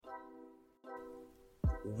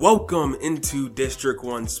Welcome into District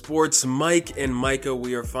 1 Sports. Mike and Mikah,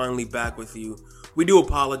 we are finally back with you. We do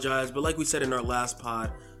apologize, but like we said in our last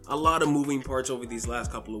pod, a lot of moving parts over these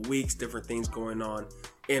last couple of weeks, different things going on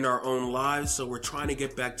in our own lives, so we're trying to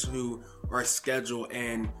get back to our schedule.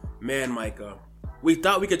 And man, Mikah, we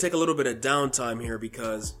thought we could take a little bit of downtime here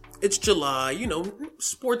because it's July,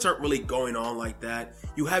 sports aren't really going on like that.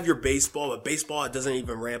 You have your baseball, but baseball doesn't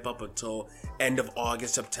even ramp up until end of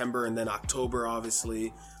August, September, and then October,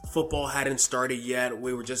 obviously. Football hadn't started yet.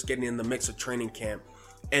 We were just getting in the mix of training camp.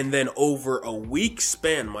 And then over a week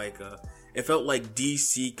span, Mikah, it felt like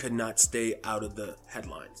DC could not stay out of the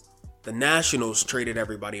headlines. The Nationals traded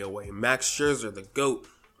everybody away. Max Scherzer, the GOAT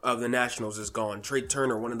of the Nationals, is gone. Trey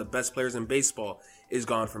Turner, one of the best players in baseball, is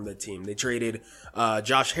gone from the team. They traded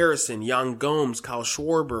Josh Harrison, Yan Gomes, Kyle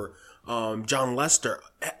Schwarber, John Lester.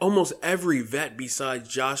 Almost every vet besides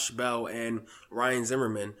Josh Bell and Ryan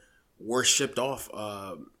Zimmerman were shipped off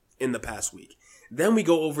in the past week. Then we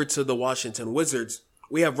go over to the Washington Wizards.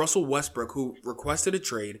 We have Russell Westbrook, who requested a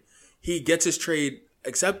trade. He gets his trade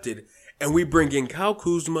accepted, and we bring in Kyle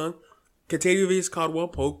Kuzma, Kentavious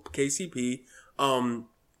Caldwell-Pope, KCP.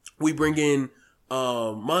 We bring in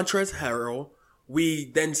Montrezl Harrell.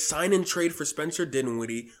 We then sign and trade for Spencer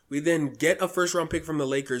Dinwiddie. We then get a first-round pick from the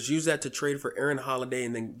Lakers, use that to trade for Aaron Holiday,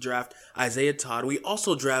 and then draft Isaiah Todd. We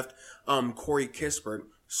also draft Corey Kispert.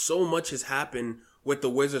 So much has happened with the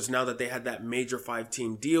Wizards now that they had that major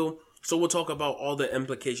 5-team deal. So we'll talk about all the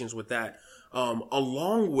implications with that,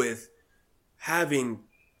 along with having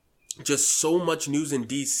just so much news in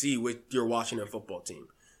DC with your Washington football team.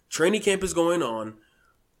 Training camp is going on.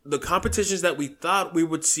 The competitions that we thought we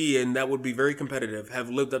would see and that would be very competitive have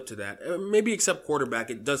lived up to that. Maybe except quarterback.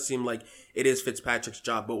 It does seem like it is Fitzpatrick's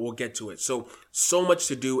job, but we'll get to it. So much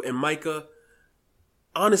to do. And Mikah,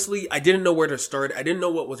 honestly, I didn't know where to start. I didn't know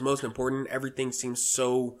what was most important. Everything seems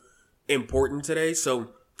so important today. So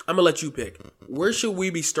I'm going to let you pick. Where should we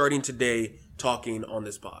be starting today talking on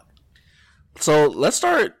this pod? So let's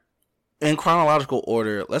start in chronological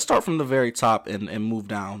order. Let's start from the very top and move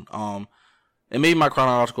down. And maybe my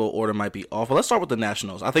chronological order might be off, but let's start with the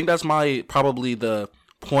Nationals. I think that's probably the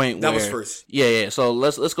point that was first. Yeah. So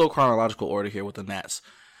let's go chronological order here with the Nats.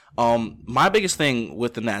 My biggest thing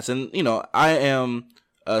with the Nats, and I am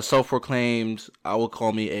a self-proclaimed, I would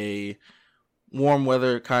call me a warm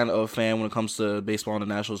weather kind of fan when it comes to baseball and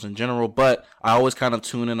the Nationals in general, but I always kind of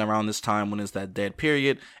tune in around this time when it's that dead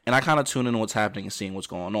period, and I kind of tune in what's happening and seeing what's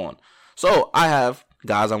going on. So I have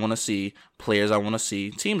guys I want to see, players I want to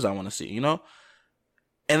see, teams I want to see,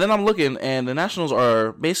 And then I'm looking, and the Nationals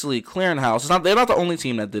are basically clearing house. They're not the only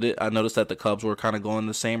team that did it. I noticed that the Cubs were kind of going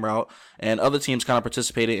the same route, and other teams kind of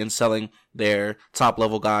participated in selling their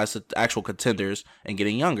top-level guys to actual contenders and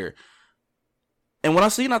getting younger. And what I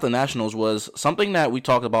seen at the Nationals was something that we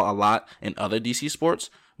talked about a lot in other DC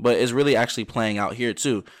sports, but is really actually playing out here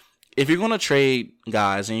too. If you're going to trade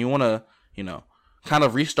guys and you want to, kind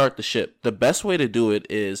of restart the ship, the best way to do it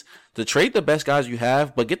is to trade the best guys you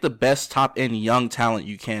have, but get the best top-end young talent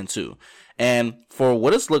you can too. And for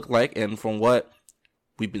what it's looked like and from what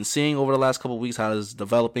we've been seeing over the last couple of weeks, how it's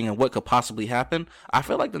developing and what could possibly happen, I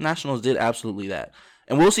feel like the Nationals did absolutely that.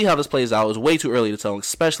 And we'll see how this plays out. It's way too early to tell,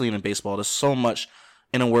 especially in baseball. There's so much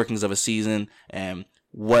in the workings of a season and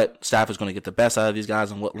what staff is going to get the best out of these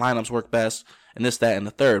guys and what lineups work best and this, that, and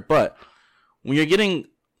the third. But when you're getting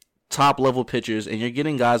top-level pitchers and you're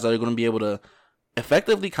getting guys that are going to be able to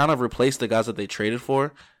effectively kind of replace the guys that they traded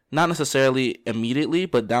for, not necessarily immediately,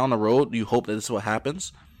 but down the road, you hope that this is what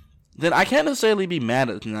happens, then I can't necessarily be mad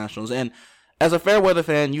at the Nationals. And as a fair weather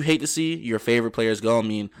fan, you hate to see your favorite players go. I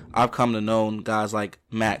mean, I've come to know guys like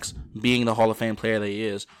Max being the Hall of Fame player that he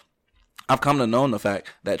is. I've come to know the fact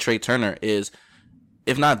that Trey Turner is,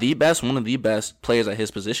 if not the best, one of the best players at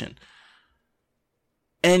his position.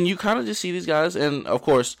 And you kind of just see these guys, and of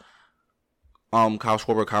course, Kyle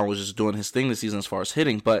Schwarber was just doing his thing this season as far as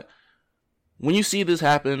hitting. But when you see this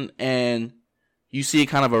happen and you see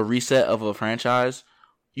kind of a reset of a franchise,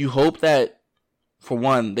 you hope that, for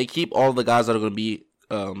one, they keep all the guys that are going to be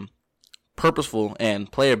purposeful and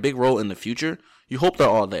play a big role in the future. You hope they're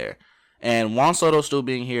all there. And Juan Soto still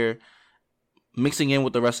being here, mixing in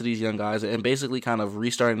with the rest of these young guys, and basically kind of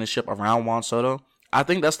restarting the ship around Juan Soto, I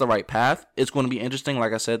think that's the right path. It's going to be interesting,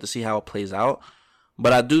 like I said, to see how it plays out.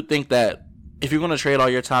 But I do think that if you're going to trade all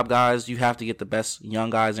your top guys, you have to get the best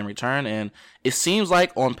young guys in return. And it seems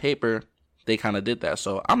like on paper, they kind of did that.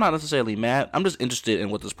 So I'm not necessarily mad. I'm just interested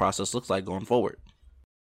in what this process looks like going forward.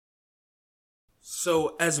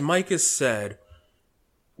 So as Mikah said,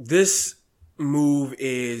 this move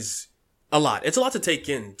is a lot. It's a lot to take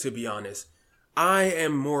in, to be honest. I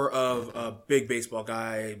am more of a big baseball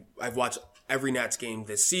guy. I've watched every Nats game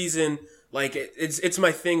this season. Like, it's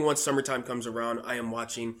my thing. Once summertime comes around, I am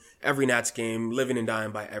watching every Nats game, living and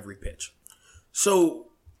dying by every pitch. So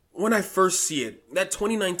when I first see it, that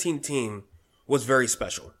 2019 team was very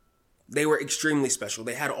special. They were extremely special.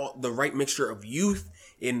 They had all the right mixture of youth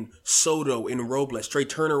in Soto, in Robles. Trey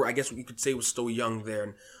Turner, I guess you could say, was still young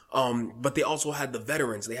there. But they also had the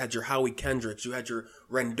veterans. They had your Howie Kendricks. You had your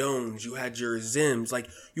Rendones. You had your Zims. Like,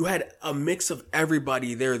 you had a mix of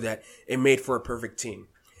everybody there that it made for a perfect team.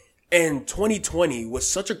 And 2020 was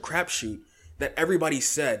such a crapshoot that everybody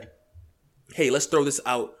said, hey, let's throw this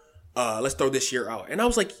out. Let's throw this year out. And I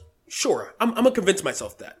was like, sure, I'm going to convince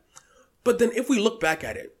myself that. But then if we look back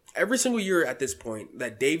at it, every single year at this point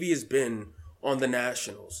that Davey has been on the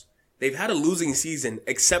Nationals, they've had a losing season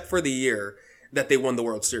except for the year that they won the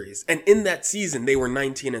World Series. And in that season, they were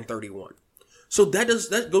 19-31. So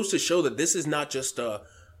that goes to show that this is not just a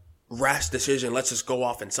rash decision, let's just go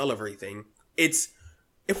off and sell everything. It's,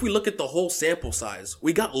 if we look at the whole sample size,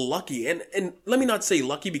 we got lucky. And let me not say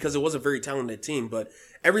lucky because it was a very talented team, but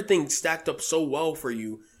everything stacked up so well for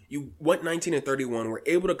you. You went 19-31, were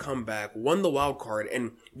able to come back, won the wild card,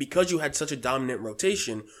 and because you had such a dominant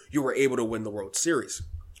rotation, you were able to win the World Series.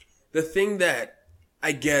 The thing that,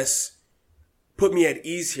 I guess, put me at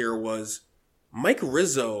ease here was Mike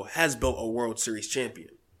Rizzo has built a World Series champion.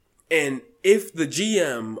 And if the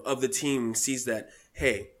GM of the team sees that,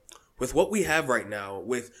 hey, with what we have right now,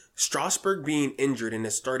 with Strasburg being injured and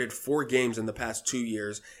has started 4 games in the past 2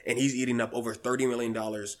 years, and he's eating up over $30 million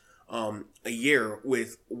a year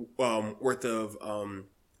with worth of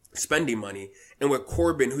spending money, and with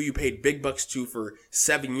Corbin, who you paid big bucks to for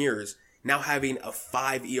 7 years, now having a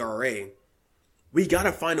 5 ERA, we got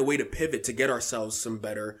to find a way to pivot to get ourselves some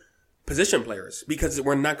better position players because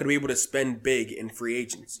we're not going to be able to spend big in free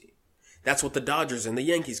agency. That's what the Dodgers and the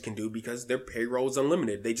Yankees can do because their payroll is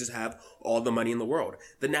unlimited. They just have all the money in the world.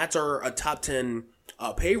 The Nats are a top 10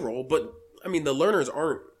 payroll, but I mean, the Lerners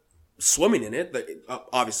aren't swimming in it.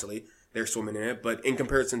 Obviously, they're swimming in it, but in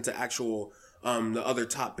comparison to actual the other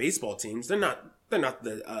top baseball teams, they're not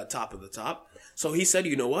the top of the top. So he said,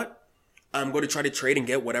 you know what? I'm going to try to trade and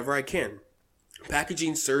get whatever I can.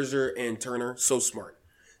 Packaging Scherzer and Turner, so smart.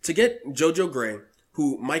 To get JoJo Gray,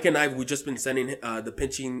 who Mike and I, we've just been sending the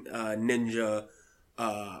pitching ninja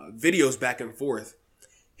videos back and forth.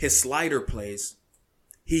 His slider plays.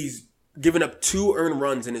 He's given up 2 earned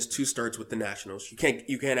runs in his 2 starts with the Nationals. You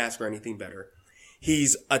can't ask for anything better.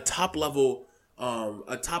 He's a top level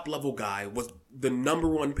guy, was the number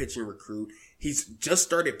 1 pitching recruit. He's just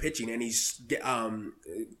started pitching and he's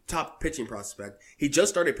top pitching prospect. He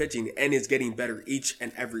just started pitching and is getting better each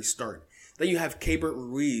and every start. Then you have Keibert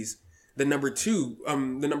Ruiz, the number 2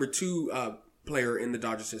 player in the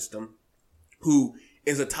Dodger system, who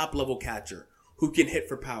is a top level catcher, who can hit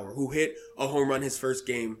for power, who hit a home run his first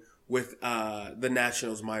game with the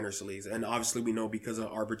Nationals minors leagues. And obviously we know because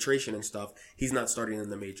of arbitration and stuff, he's not starting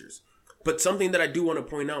in the majors. But something that I do want to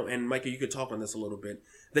point out, and Mikah, you could talk on this a little bit,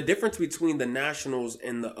 the difference between the Nationals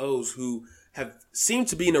and the O's, who have seemed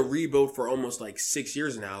to be in a rebuild for almost like 6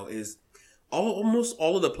 years now, is almost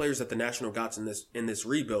all of the players that the National got in this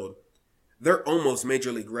rebuild, they're almost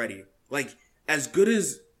major league ready. Like, as good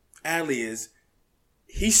as Adley is,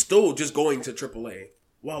 he's still just going to AAA,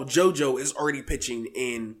 while JoJo is already pitching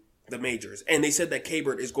in the majors. And they said that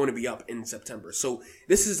Keibert is going to be up in September. So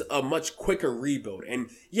this is a much quicker rebuild. And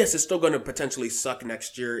yes, it's still going to potentially suck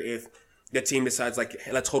next year if the team decides, like,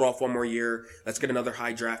 hey, let's hold off 1 more year, let's get another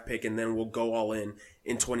high draft pick, and then we'll go all in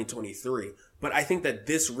 2023. But I think that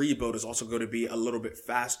this rebuild is also going to be a little bit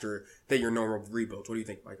faster than your normal rebuild. What do you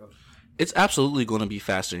think, Michael? It's absolutely going to be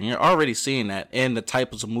faster. And you're already seeing that in the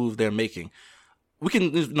types of move they're making. We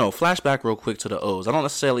can, flashback real quick to the O's. I don't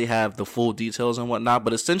necessarily have the full details and whatnot,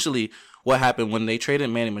 but essentially what happened when they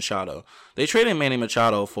traded Manny Machado. They traded Manny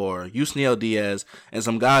Machado for Yusniel Diaz and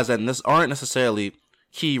some guys that aren't necessarily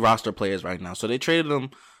key roster players right now. So they traded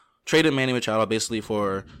Manny Machado basically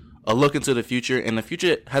for a look into the future, and the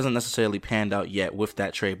future hasn't necessarily panned out yet with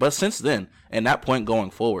that trade. But since then, and that point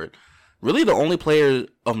going forward, really the only player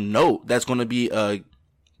of note that's going to be a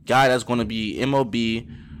guy that's going to be MLB,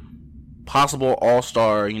 possible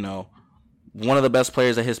all-star, one of the best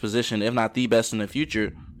players at his position, if not the best in the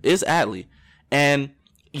future, is Adley. And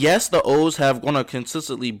yes, the O's have going to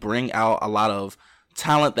consistently bring out a lot of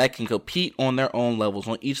talent that can compete on their own levels,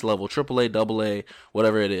 on each level, AAA, AA,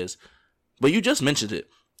 whatever it is. But you just mentioned it.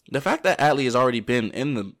 The fact that Adley has already been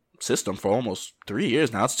in the system for almost 3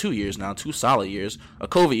 years now, it's 2 years now, 2 solid years, a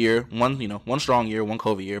COVID year, one strong year, 1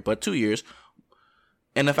 COVID year, but 2 years.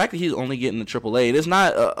 And the fact that he's only getting the AAA, it is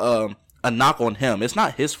not a knock on him. It's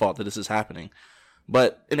not his fault that this is happening.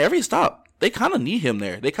 But in every stop, they kind of need him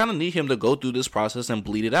there. They kind of need him to go through this process and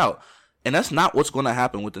bleed it out. And that's not what's going to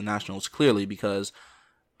happen with the Nationals, clearly, because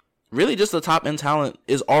really just the top end talent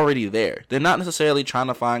is already there. They're not necessarily trying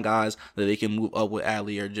to find guys that they can move up with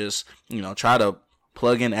Adley or just, try to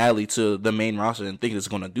plug in Adley to the main roster and think it's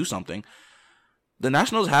going to do something. The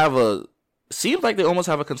Nationals seems like they almost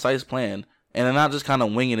have a concise plan, and they're not just kind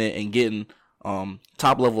of winging it and getting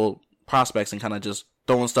top level prospects and kind of just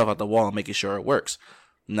throwing stuff at the wall and making sure it works.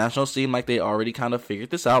 The Nationals seem like they already kind of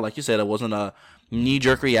figured this out. Like you said, it wasn't a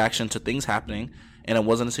knee-jerk reaction to things happening, and it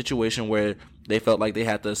wasn't a situation where they felt like they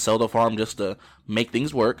had to sell the farm just to make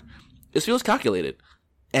things work. It feels calculated.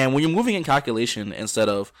 And when you're moving in calculation instead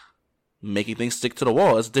of making things stick to the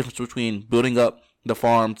wall, it's the difference between building up the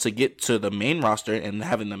farm to get to the main roster and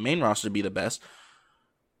having the main roster be the best.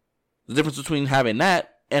 The difference between having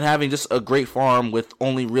that and having just a great farm with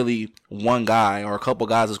only really one guy or a couple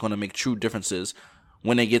guys is going to make true differences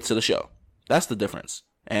when they get to the show. That's the difference.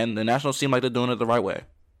 And the Nationals seem like they're doing it the right way.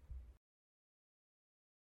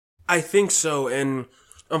 I think so, and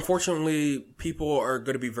unfortunately, people are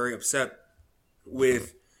going to be very upset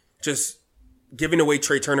with just giving away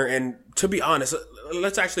Trey Turner. And to be honest,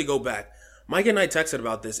 let's actually go back. Mike and I texted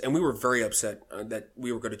about this, and we were very upset that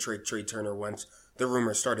we were going to trade Trey Turner once the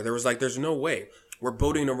rumors started. There was there's no way. We're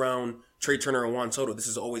building around Trey Turner and Juan Soto. This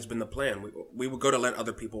has always been the plan. We would go to let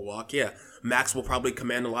other people walk. Yeah, Max will probably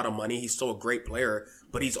command a lot of money. He's still a great player,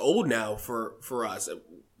 but he's old now for us.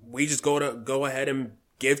 We just go ahead and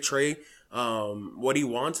give Trey what he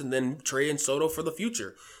wants, and then Trey and Soto for the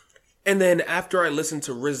future. And then after I listened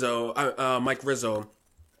to Mike Rizzo,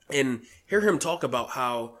 and hear him talk about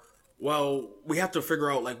how, well, we have to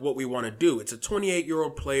figure out what we want to do. It's a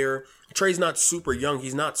 28-year-old player. Trey's not super young.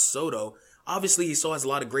 He's not Soto. Obviously, he still has a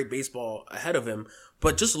lot of great baseball ahead of him.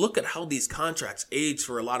 But just look at how these contracts age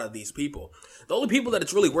for a lot of these people. The only people that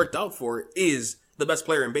it's really worked out for is the best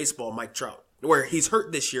player in baseball, Mike Trout, where he's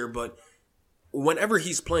hurt this year, but whenever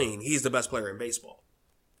he's playing, he's the best player in baseball.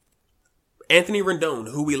 Anthony Rendon,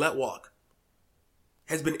 who we let walk,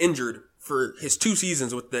 has been injured for his 2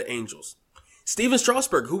 seasons with the Angels. Steven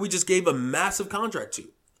Strasburg, who we just gave a massive contract to,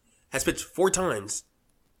 has pitched 4 times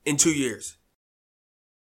in 2 years.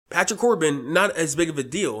 Patrick Corbin, not as big of a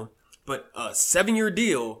deal, but a 7-year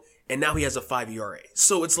deal, and now he has a 5 ERA.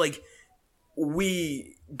 So it's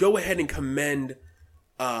we go ahead and commend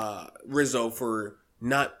Rizzo for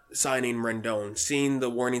not signing Rendon, seeing the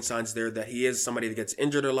warning signs there that he is somebody that gets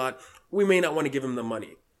injured a lot. We may not want to give him the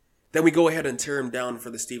money. Then we go ahead and tear him down for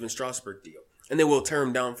the Steven Strasburg deal. And then we'll tear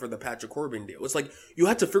him down for the Patrick Corbin deal. It's you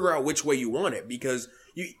have to figure out which way you want it, because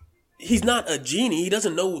he's not a genie. He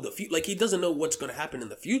doesn't know he doesn't know what's going to happen in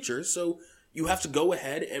the future. So you have to go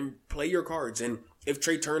ahead and play your cards. And if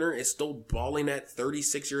Trey Turner is still balling at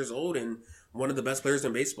 36 years old and one of the best players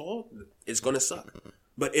in baseball, it's going to suck.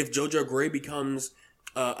 But if JoJo Gray becomes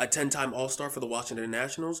a 10-time All-Star for the Washington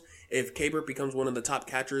Nationals, if Kabert becomes one of the top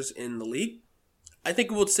catchers in the league, I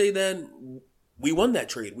think we'll say that we won that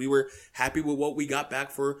trade. We were happy with what we got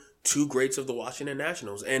back for 2 greats of the Washington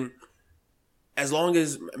Nationals. And as long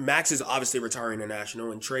as Max is obviously retiring the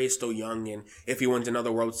National and Trey is still young, and if he wins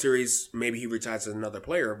another World Series, maybe he retires as another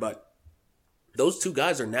player, but those 2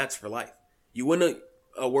 guys are Nats for life. You win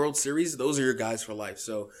a World Series, those are your guys for life.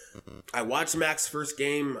 So I watched Max's first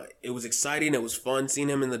game. It was exciting. It was fun. Seeing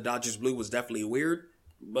him in the Dodgers blue was definitely weird,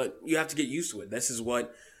 but you have to get used to it. This is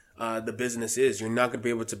what the business is. You're not going to be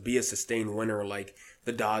able to be a sustained winner like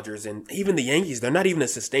the Dodgers and even the Yankees. They're not even a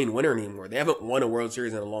sustained winner anymore. They haven't won a World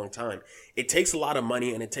Series in a long time. It takes a lot of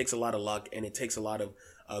money, and it takes a lot of luck, and it takes a lot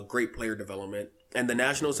of great player development. And the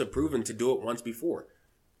Nationals have proven to do it once before.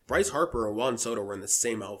 Bryce Harper and Juan Soto were in the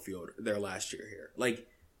same outfield there last year here.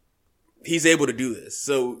 He's able to do this.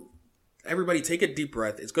 So everybody take a deep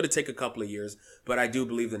breath. It's going to take a couple of years, but I do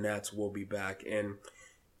believe the Nats will be back. And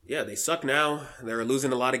yeah, they suck now. They're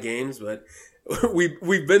losing a lot of games, but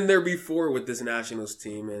we've been there before with this Nationals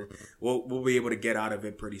team, and we'll be able to get out of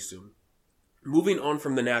it pretty soon. Moving on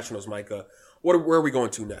from the Nationals, Micah, where are we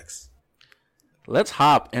going to next? Let's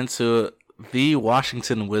hop into the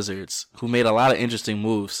Washington Wizards, who made a lot of interesting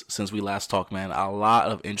moves since we last talked, man. A lot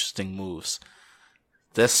of interesting moves.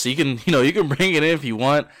 You can bring it in if you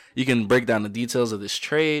want. You can break down the details of this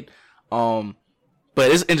trade. But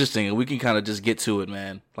it's interesting, and we can kind of just get to it,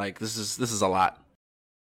 man. This is a lot.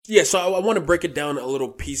 Yeah, so I want to break it down a little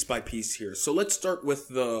piece by piece here. So let's start with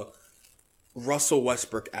the Russell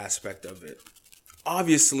Westbrook aspect of it.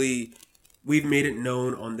 Obviously, we've made it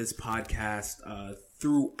known on this podcast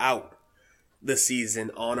throughout the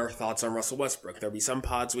season on our thoughts on Russell Westbrook. There'll be some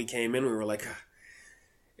pods we came in, we were like,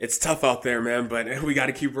 it's tough out there, man, but we got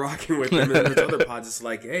to keep rocking with him. And there's other pods. It's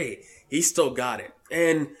like, hey, he still got it.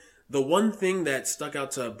 And the one thing that stuck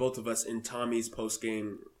out to both of us in Tommy's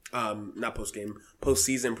postseason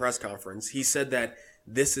press conference, he said that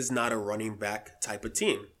this is not a running back type of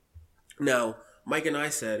team. Now, Mike and I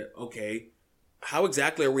said, okay, how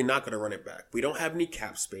exactly are we not going to run it back? We don't have any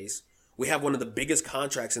cap space. We have one of the biggest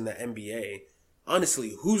contracts in the NBA.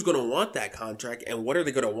 Honestly, who's going to want that contract and what are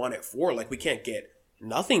they going to want it for? Like, we can't get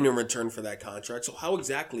nothing in return for that contract. So how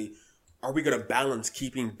exactly are we going to balance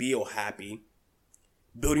keeping Beal happy,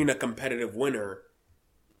 building a competitive winner,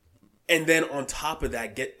 and then on top of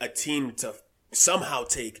that, get a team to somehow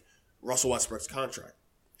take Russell Westbrook's contract?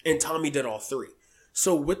 And Tommy did all three.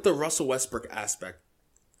 So with the Russell Westbrook aspect,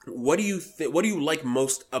 what do you like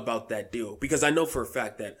most about that deal? Because I know for a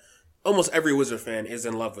fact that almost every Wizard fan is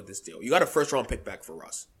in love with this deal. You got a first round pick back for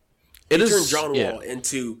Russ. It turned John Wall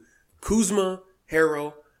into Kuzma,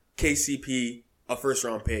 Harrell, KCP, a first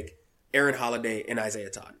round pick, Aaron Holiday, and Isaiah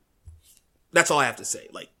Todd. That's all I have to say.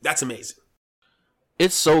 Like, that's amazing.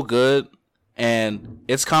 It's so good, and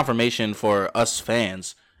it's confirmation for us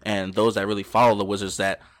fans and those that really follow the Wizards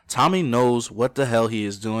that Tommy knows what the hell he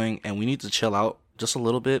is doing, and we need to chill out just a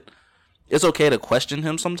little bit. It's okay to question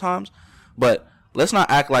him sometimes, but let's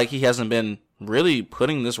not act like he hasn't been really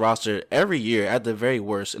putting this roster every year at the very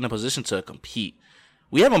worst in a position to compete.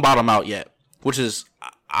 We haven't bottomed out yet, which is,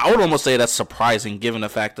 I would almost say that's surprising given the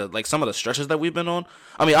fact that like some of the stretches that we've been on.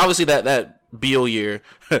 I mean, obviously that Beal year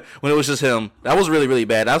when it was just him, that was really, really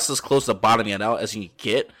bad. That's as close to bottoming it out as you can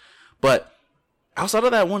get. But outside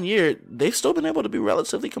of that 1 year, they've still been able to be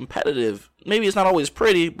relatively competitive. Maybe it's not always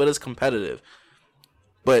pretty, but it's competitive.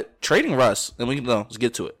 But trading Russ, and let's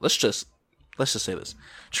get to it. Let's just say this.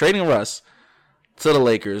 Trading Russ to the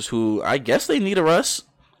Lakers, who I guess they need a Russ,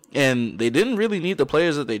 and they didn't really need the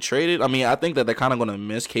players that they traded. I mean, I think that they're kind of going to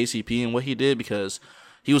miss KCP and what he did because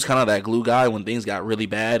he was kind of that glue guy when things got really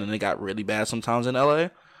bad, and they got really bad sometimes in LA.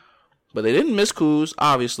 But they didn't miss Kuz,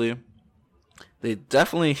 obviously. They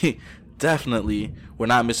definitely were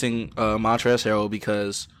not missing Montrezl Harrell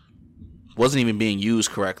because wasn't even being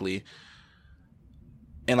used correctly.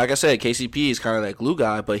 And like I said, KCP is kind of that glue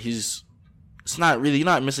guy, but you're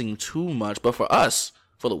not missing too much. But for us,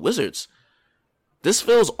 for the Wizards, this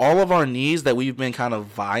fills all of our needs that we've been kind of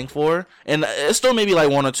vying for. And it's still maybe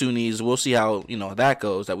like one or two needs. We'll see how, that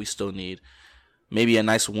goes that we still need. Maybe a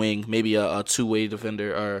nice wing, maybe a two-way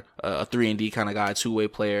defender or a 3-and-D kind of guy, two-way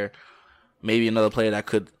player. Maybe another player that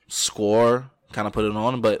could score, kind of put it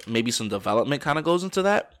on, but maybe some development kind of goes into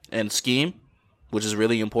that. And scheme, which is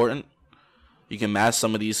really important. You can mask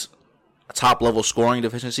some of these top-level scoring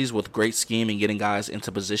deficiencies with great scheme and getting guys into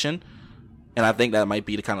position. And I think that might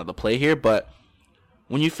be the play here. But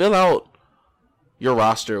when you fill out your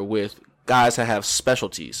roster with guys that have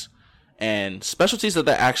specialties, and specialties that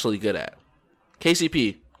they're actually good at.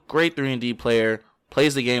 KCP, great 3-and-D player,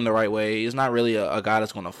 plays the game the right way. He's not really a guy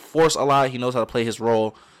that's going to force a lot. He knows how to play his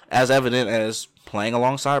role, as evident as playing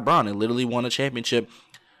alongside Bron. He literally won a championship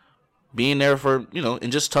being there for,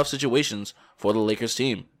 in just tough situations for the Lakers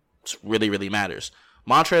team. It really, really matters.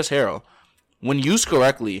 Montrezl Harrell, when used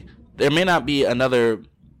correctly, there may not be another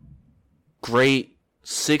great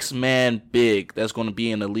six-man big that's going to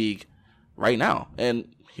be in the league right now.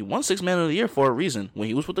 And he won Six-Man of the Year for a reason. When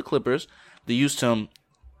he was with the Clippers, they used him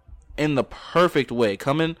in the perfect way,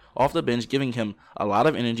 coming off the bench, giving him a lot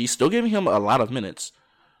of energy, still giving him a lot of minutes,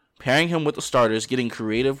 pairing him with the starters, getting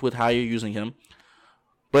creative with how you're using him.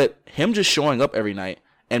 But him just showing up every night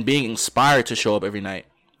and being inspired to show up every night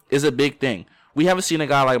is a big thing. We haven't seen a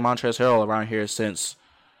guy like Montrezl Harrell around here since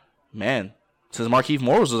Markieff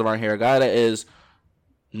Morris was around here. A guy that is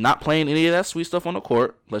not playing any of that sweet stuff on the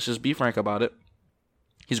court. Let's just be frank about it.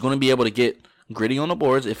 He's going to be able to get gritty on the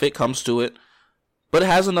boards if it comes to it, but it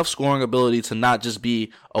has enough scoring ability to not just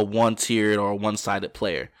be a one-tiered or a one-sided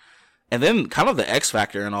player. And then kind of the X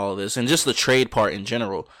factor in all of this, and just the trade part in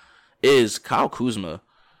general, is Kyle Kuzma.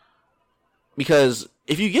 Because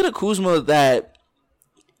if you get a Kuzma that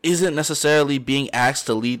isn't necessarily being asked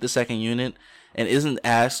to lead the second unit and isn't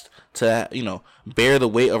asked to, bear the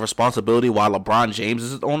weight of responsibility while LeBron James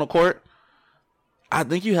is on the court, I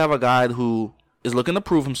think you have a guy who is looking to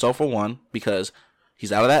prove himself for one, because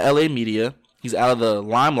he's out of that LA media. He's out of the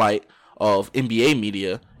limelight of NBA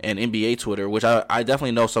media and NBA Twitter, which I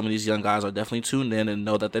definitely know some of these young guys are definitely tuned in and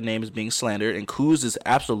know that their name is being slandered. And Kuz is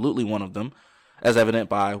absolutely one of them, as evident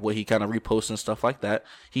by what he kind of reposts and stuff like that.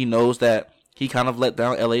 He knows that he kind of let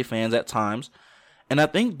down LA fans at times. And I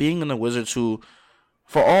think being in the Wizards, who,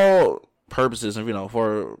 for all purposes and,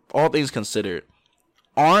 for all things considered,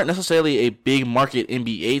 aren't necessarily a big market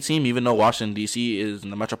NBA team, even though Washington, D.C. is in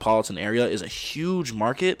the metropolitan area, is a huge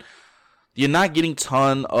market. You're not getting a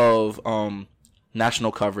ton of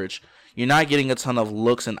national coverage. You're not getting a ton of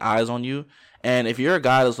looks and eyes on you. And if you're a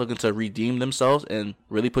guy that's looking to redeem themselves and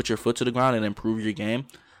really put your foot to the ground and improve your game,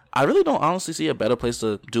 I really don't honestly see a better place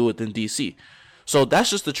to do it than D.C. So that's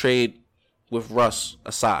just the trade with Russ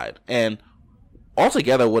aside. And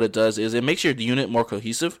altogether what it does is it makes your unit more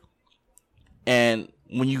cohesive. And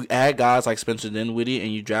when you add guys like Spencer Dinwiddie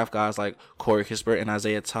and you draft guys like Corey Kispert and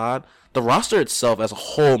Isaiah Todd, the roster itself as a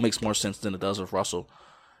whole makes more sense than it does with Russell.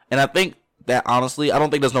 And I think that, honestly, I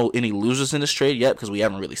don't think there's any losers in this trade yet because we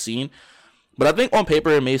haven't really seen. But I think on paper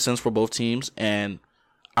it made sense for both teams, and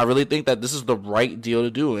I really think that this is the right deal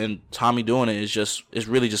to do, and Tommy doing it is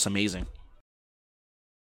really just amazing.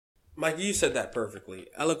 Mike, you said that perfectly.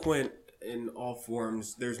 Eloquent in all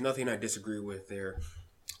forms. There's nothing I disagree with there.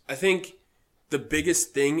 I think the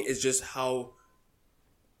biggest thing is just how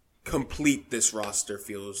complete this roster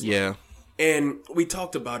feels. Yeah. And we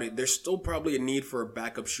talked about it. There's still probably a need for a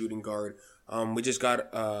backup shooting guard. We just got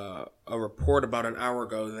a report about an hour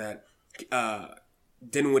ago that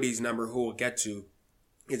Dinwiddie's number, who we'll get to,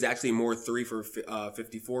 is actually more 3 for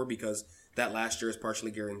 54 because that last year is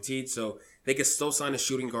partially guaranteed. So they could still sign a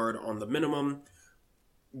shooting guard on the minimum.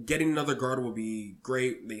 Getting another guard will be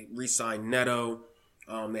great. They re-sign Neto.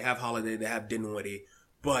 They have Holiday. They have Dinwiddie.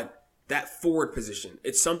 But that forward position,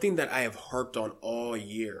 it's something that I have harped on all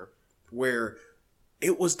year, where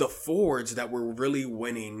it was the forwards that were really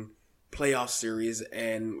winning playoff series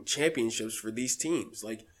and championships for these teams.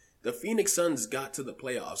 Like, the Phoenix Suns got to the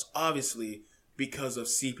playoffs, obviously, because of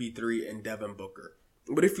CP3 and Devin Booker.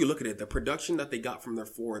 But if you look at it, the production that they got from their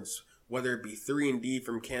forwards, whether it be 3-and-D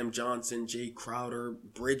from Cam Johnson, Jay Crowder,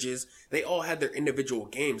 Bridges, they all had their individual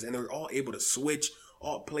games, and they were all able to switch,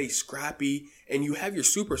 all play scrappy, and you have your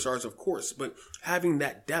superstars, of course, but having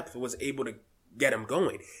that depth was able to get them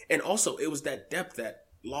going. And also, it was that depth that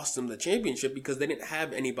lost them the championship because they didn't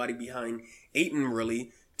have anybody behind Ayton,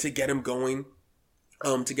 really, to get him going.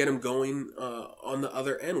 On the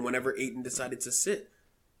other end whenever Ayton decided to sit.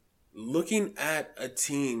 Looking at a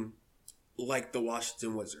team like the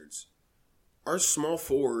Washington Wizards, our small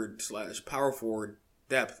forward / power forward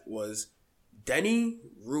depth was Denny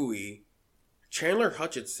Rui, Chandler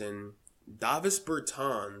Hutchinson, Davis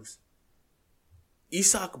Bertans,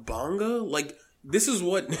 Isak Bonga. Like, this is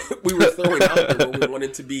what we were throwing out there when we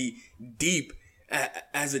wanted to be deep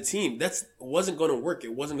as a team. That wasn't going to work.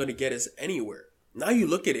 It wasn't going to get us anywhere. Now you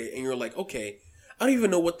look at it and you're like, okay, I don't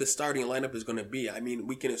even know what the starting lineup is going to be. I mean,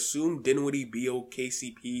 we can assume Dinwiddie, Beal,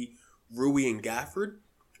 KCP, Rui, and Gafford.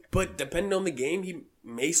 But depending on the game, he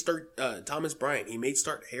may start Thomas Bryant. He may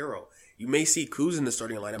start Harrell. You may see Kuz in the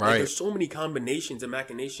starting lineup. Right. Like, there's so many combinations and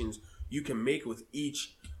machinations you can make with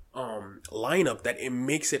each lineup that it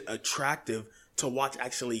makes it attractive to watch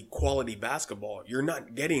actually quality basketball. You're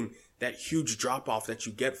not getting that huge drop-off that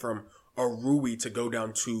you get from a Rui to go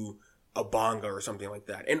down to a Bonga or something like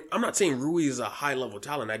that. And I'm not saying Rui is a high-level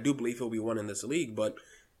talent. I do believe he'll be one in this league. But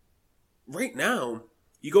right now,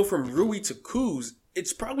 you go from Rui to Kuz,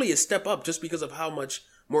 it's probably a step up just because of how much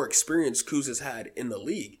more experience Kuz has had in the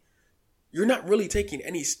league. You're not really taking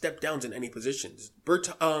any step downs in any positions.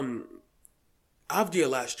 Avdia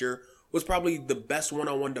last year was probably the best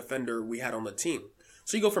one-on-one defender we had on the team.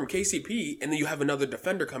 So you go from KCP, and then you have another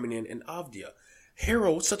defender coming in Avdia.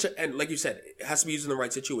 Harrell, and like you said, it has to be used in the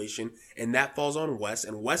right situation, and that falls on Wes.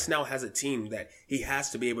 And Wes now has a team that he has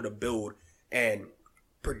to be able to build and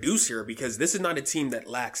produce here, because this is not a team that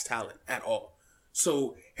lacks talent at all.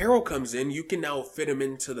 So Harrell comes in, you can now fit him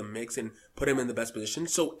into the mix and put him in the best position.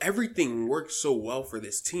 So everything works so well for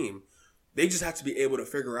this team. They just have to be able to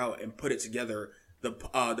figure out and put it together,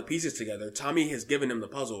 the pieces together. Tommy has given him the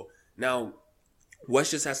puzzle. Now,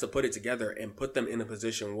 Wes just has to put it together and put them in a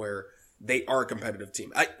position where they are a competitive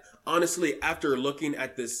team. Honestly, after looking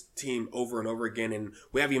at this team over and over again, and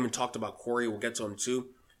we haven't even talked about Corey, we'll get to him too.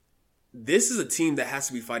 This is a team that has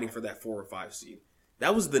to be fighting for that 4 or 5 seed.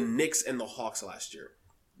 That was the Knicks and the Hawks last year.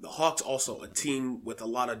 The Hawks also a team with a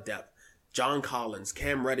lot of depth. John Collins,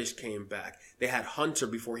 Cam Reddish came back. They had Hunter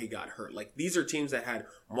before he got hurt. Like, these are teams that had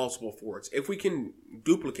multiple forwards. If we can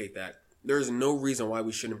duplicate that, there is no reason why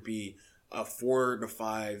we shouldn't be a 4 to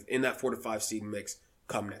 5 in that 4 to 5 seed mix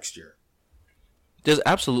come next year. There's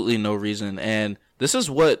absolutely no reason, and this is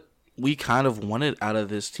what we kind of wanted out of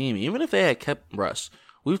this team. Even if they had kept Russ,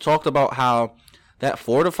 we've talked about how that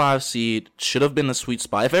 4 to 5 seed should have been the sweet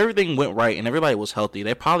spot. If everything went right and everybody was healthy,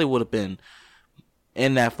 they probably would have been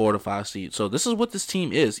in that 4 to 5 seed. So this is what this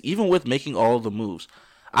team is, even with making all of the moves.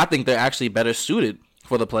 I think they're actually better suited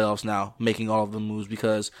for the playoffs now, making all of the moves,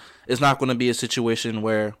 because it's not going to be a situation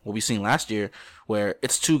where what we seen last year, where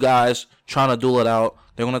it's two guys trying to duel it out.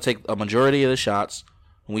 They're going to take a majority of the shots.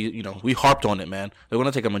 We harped on it, man. They're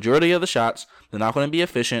going to take a majority of the shots. They're not going to be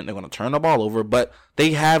efficient. They're going to turn the ball over, but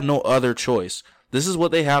they have no other choice. This is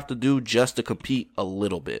what they have to do just to compete a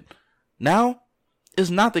little bit. Now, it's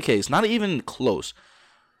not the case. Not even close.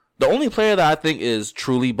 The only player that I think is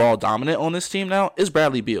truly ball dominant on this team now is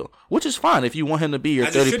Bradley Beal, which is fine if you want him to be your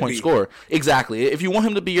 30-point scorer. Exactly. If you want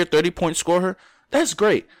him to be your 30-point scorer, that's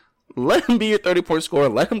great. Let him be your 30-point scorer.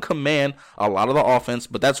 Let him command a lot of the offense,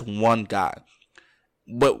 but that's one guy.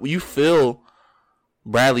 But you fill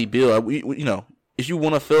Bradley Beal, if you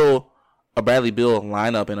want to fill a Bradley Beal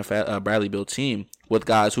lineup and a Bradley Beal team with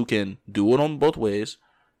guys who can do it on both ways,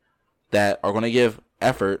 that are going to give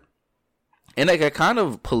effort, and they can kind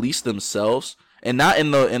of police themselves, and not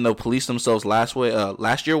in the police themselves last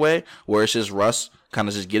year way, where it's just Russ kind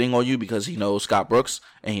of just getting on you because he knows Scott Brooks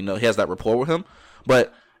and he has that rapport with him,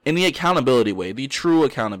 but in the accountability way, the true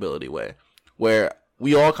accountability way, where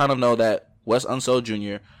we all kind of know that Wes Unseld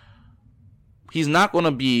Jr., he's not going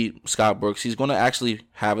to be Scott Brooks. He's going to actually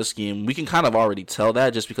have a scheme. We can kind of already tell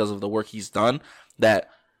that just because of the work he's done, that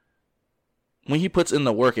when he puts in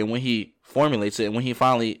the work and when he formulates it and when he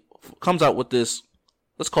finally comes out with this,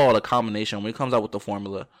 let's call it a combination, when he comes out with the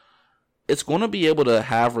formula, it's going to be able to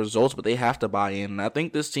have results, but they have to buy in. And I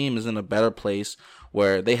think this team is in a better place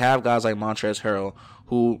where they have guys like Montrezl Harrell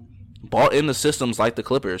who bought into systems like the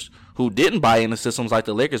Clippers, who didn't buy into systems like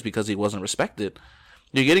the Lakers because he wasn't respected.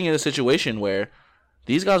 You're getting in a situation where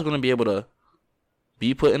these guys are going to be able to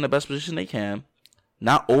be put in the best position they can,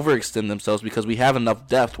 not overextend themselves because we have enough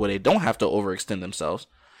depth where they don't have to overextend themselves.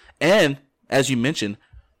 And, as you mentioned,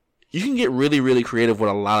 you can get really, really creative with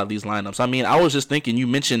a lot of these lineups. I mean, I was just thinking, you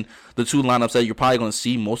mentioned the two lineups that you're probably going to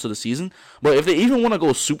see most of the season, but if they even want to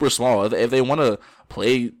go super small, if they want to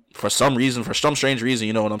play for some strange reason,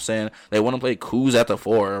 you know what I'm saying, they want to play Kuz at the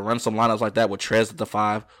 4, or run some lineups like that with Trez at the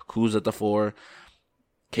 5, Kuz at the 4,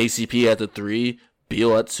 KCP at the 3,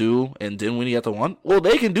 Beal at 2, and Dinwiddie at the 1, well,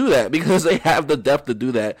 they can do that because they have the depth to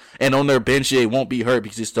do that. And on their bench, they won't be hurt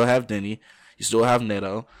because you still have Denny, you still have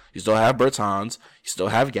Neto, you still have Bertans, you still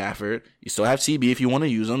have Gafford, you still have CB if you want to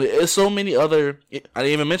use them. There's so many other, I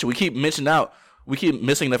didn't even mention, we keep missing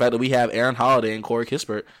the fact that we have Aaron Holiday and Corey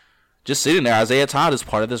Kispert just sitting there. Isaiah Todd is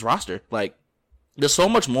part of this roster. Like, there's so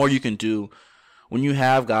much more you can do when you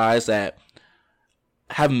have guys that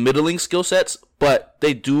have middling skill sets, but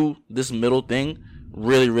they do this middle thing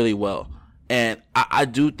really, really well. And I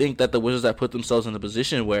do think that the Wizards have put themselves in a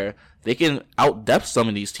position where they can out-depth some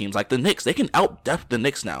of these teams. Like the Knicks, they can out-depth the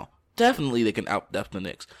Knicks now. Definitely they can out-depth the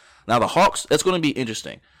Knicks. Now the Hawks, that's going to be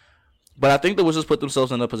interesting. But I think the Wizards put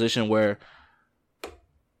themselves in a position where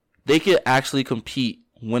they can actually compete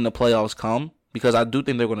when the playoffs come, because I do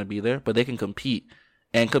think they're going to be there, but they can compete.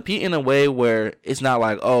 And compete in a way where it's not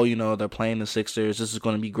like, they're playing the Sixers, this is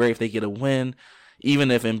going to be great if they get a win.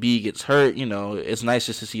 Even if Embiid gets hurt, it's nice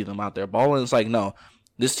just to see them out there balling. It's like, no,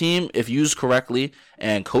 this team, if used correctly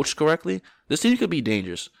and coached correctly, this team could be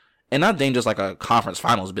dangerous. And not dangerous like a conference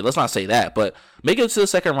finals bid. Let's not say that, but make it to the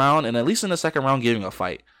second round, and at least in the second round, giving a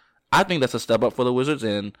fight. I think that's a step up for the Wizards,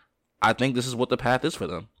 and I think this is what the path is for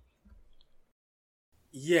them.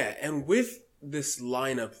 Yeah, and with this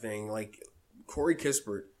lineup thing, like Corey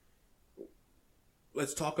Kispert,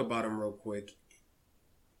 let's talk about him real quick.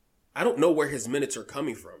 I don't know where his minutes are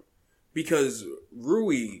coming from, because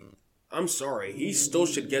Rui, I'm sorry, he still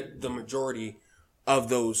should get the majority of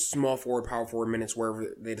those small forward, power forward minutes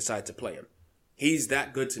wherever they decide to play him. He's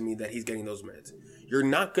that good to me that he's getting those minutes. You're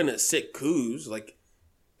not going to sit Kuz, like,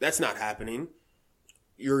 that's not happening.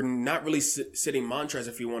 You're not really sitting Montrez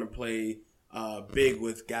if you want to play big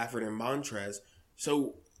with Gafford and Montrez.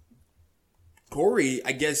 So, Corey,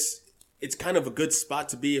 I guess it's kind of a good spot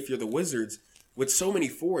to be if you're the Wizards. With so many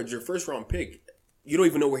forwards, your first round pick, you don't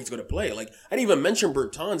even know where he's going to play. Like, I didn't even mention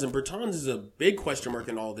Bertans, and Bertans is a big question mark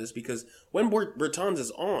in all this, because when Bertans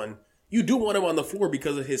is on, you do want him on the floor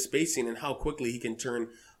because of his spacing and how quickly he can turn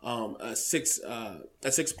a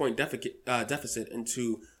 6-point deficit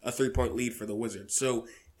into a 3-point lead for the Wizards. So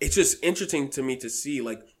it's just interesting to me to see,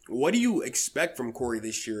 like, what do you expect from Corey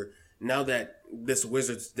this year now that this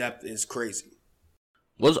Wizards depth is crazy?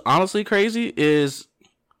 What's honestly crazy is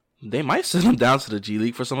they might send him down to the G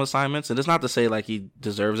League for some assignments. And it's not to say like he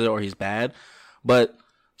deserves it or he's bad, but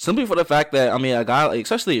simply for the fact that, I mean, a guy,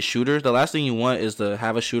 especially a shooter, the last thing you want is to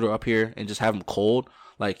have a shooter up here and just have him cold.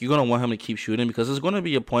 Like, you're going to want him to keep shooting, because there's going to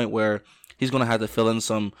be a point where he's going to have to fill in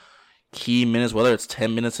some key minutes, whether it's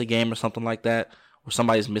 10 minutes a game or something like that, or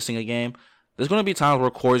somebody's missing a game. there's going to be times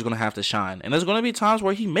where Corey's going to have to shine. And there's going to be times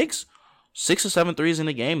where he makes 6 or 7 threes in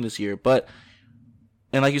the game this year.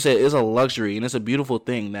 And like you said, it's a luxury and it's a beautiful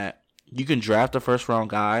thing that you can draft a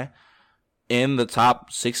first-round guy in the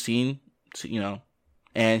top 16,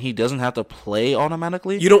 and he doesn't have to play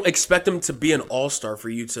automatically. You don't expect him to be an all-star for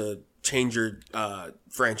you to change your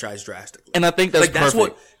franchise drastically. And I think that's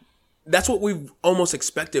perfect. That's what we've almost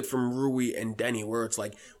expected from Rui and Denny, where it's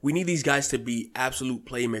like, we need these guys to be absolute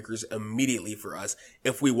playmakers immediately for us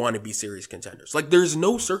if we want to be serious contenders. Like, there's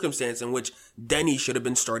no circumstance in which Denny should have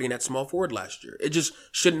been starting at small forward last year. It just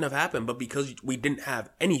shouldn't have happened. But because we didn't have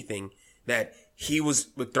anything, that he was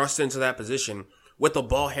thrust into that position with a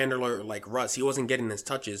ball handler like Russ, he wasn't getting his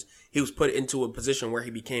touches. He was put into a position where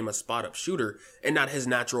he became a spot-up shooter and not his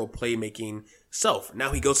natural playmaking self.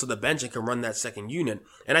 Now he goes to the bench and can run that second unit.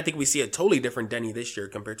 And I think we see a totally different Denny this year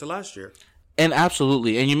compared to last year. And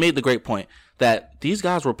absolutely. And you made the great point that these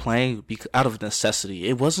guys were playing out of necessity.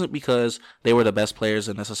 It wasn't because they were the best players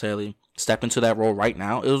and necessarily step into that role right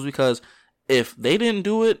now. It was because if they didn't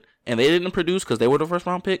do it and they didn't produce because they were the first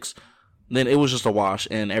round picks, then it was just a wash,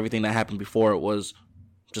 and everything that happened before it was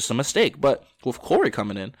just a mistake. But with Corey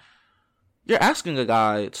coming in, you're asking a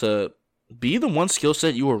guy to be the one skill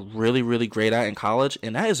set you were really, really great at in college,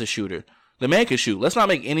 and that is a shooter. The man can shoot. Let's not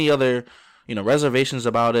make any other, reservations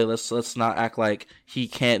about it. Let's not act like he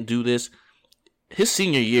can't do this. His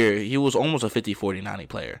senior year, he was almost a 50-40-90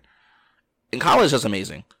 player. In college, that's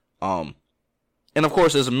amazing. And of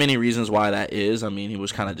course, there's many reasons why that is. I mean, he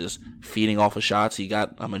was kind of just feeding off of shots. He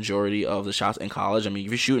got a majority of the shots in college. I mean,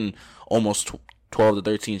 if you're shooting almost 12 to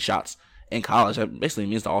 13 shots in college, that basically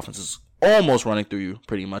means the offense is almost running through you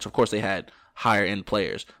pretty much. Of course, they had higher end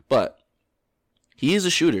players, but he is a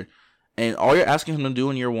shooter. And all you're asking him to do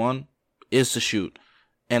in year one is to shoot.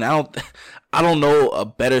 And I don't know a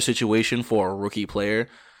better situation for a rookie player.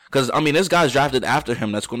 Because, I mean, this guy's drafted after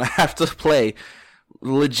him that's going to have to play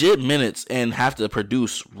legit minutes and have to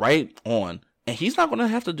produce right on, and he's not going to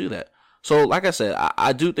have to do that. So like I said,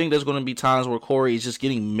 I do think there's going to be times where Corey is just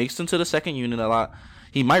getting mixed into the second unit a lot.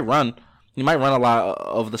 He might run a lot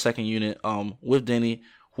of the second unit with Denny,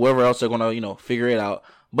 whoever else they're going to figure it out,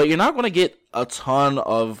 but you're not going to get a ton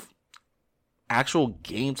of actual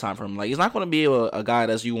game time from him. Like, he's not going to be a guy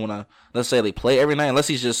that you want to necessarily play every night unless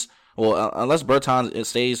he's just unless Bertans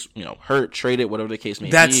stays hurt, traded, whatever the case may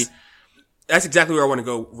be. That's exactly where I want to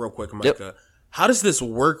go real quick, Mikah. Yep. How does this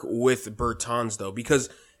work with Bertans, though? Because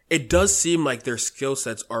it does seem like their skill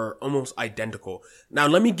sets are almost identical. Now,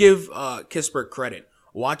 let me give Kispert credit.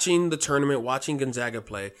 Watching the tournament, watching Gonzaga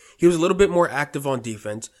play, he was a little bit more active on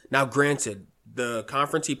defense. Now, granted, the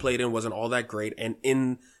conference he played in wasn't all that great, and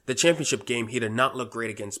in the championship game, he did not look great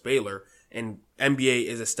against Baylor, and NBA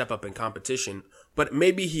is a step up in competition. But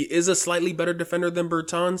maybe he is a slightly better defender than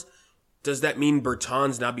Bertans. Does that mean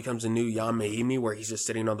Bertans now becomes a new Jan Mahimi, where he's just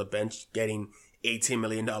sitting on the bench getting $18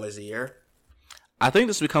 million a year? I think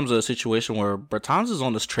this becomes a situation where Bertans is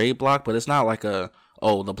on this trade block, but it's not like the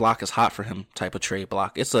block is hot for him type of trade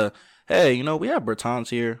block. It's hey, we have Bertans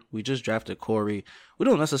here. We just drafted Corey. We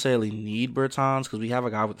don't necessarily need Bertans because we have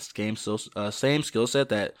a guy with the same skill set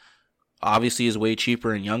that obviously is way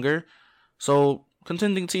cheaper and younger. So,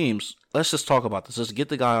 contending teams, let's just talk about this. Let's get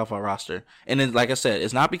the guy off our roster. And then, like I said,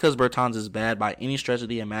 it's not because Bertans is bad by any stretch of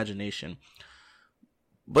the imagination.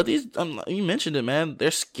 But these, you mentioned it, man.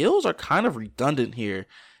 Their skills are kind of redundant here.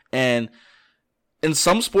 And in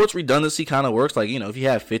some sports, redundancy kind of works. Like, if you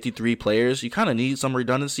have 53 players, you kind of need some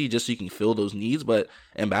redundancy just so you can fill those needs. But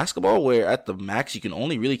in basketball, where at the max you can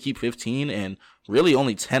only really keep 15 and really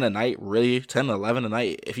only 10 a night, really 10 to 11 a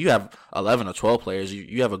night. If you have 11 or 12 players,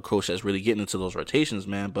 you have a coach that's really getting into those rotations,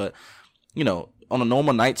 man. But, on a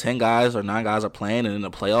normal night, 10 guys or 9 guys are playing, and in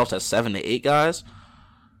the playoffs, that's 7 to 8 guys.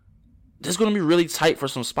 It's going to be really tight for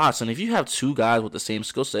some spots. And if you have 2 guys with the same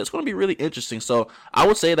skill set, it's going to be really interesting. So I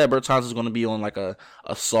would say that Bertans is going to be on like a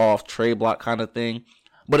soft trade block kind of thing.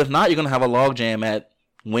 But if not, you're going to have a logjam at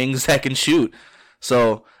wings that can shoot.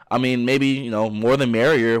 So, I mean, maybe, more than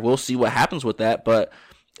merrier. We'll see what happens with that. But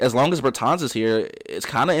as long as Bertans is here, it's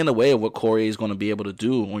kind of in the way of what Corey is going to be able to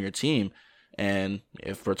do on your team. And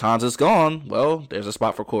if Bertans is gone, well, there's a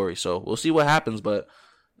spot for Corey. So we'll see what happens. But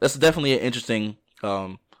that's definitely an interesting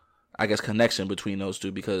connection between those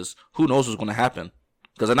two, because who knows what's going to happen.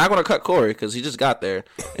 Because they're not going to cut Corey because he just got there.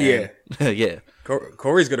 And, yeah.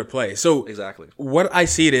 Corey's going to play. So exactly what I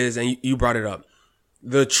see it is, and you brought it up,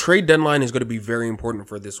 the trade deadline is going to be very important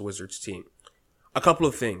for this Wizards team. A couple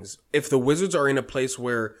of things. If the Wizards are in a place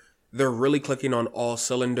where they're really clicking on all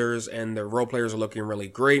cylinders and their role players are looking really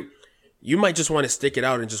great, you might just want to stick it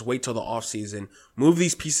out and just wait till the offseason, move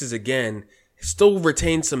these pieces again, still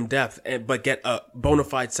retain some depth, but get a bona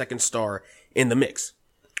fide second star in the mix.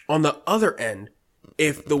 On the other end,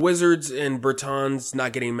 if the Wizards and Bertans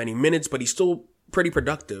not getting many minutes, but he's still pretty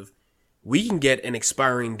productive, we can get an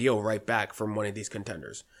expiring deal right back from one of these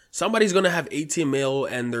contenders. Somebody's going to have 18 mil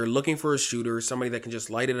and they're looking for a shooter, somebody that can just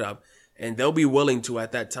light it up, and they'll be willing to,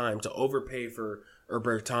 at that time, to overpay for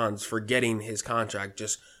Bertans for getting his contract.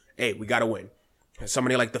 Just, hey, we got to win.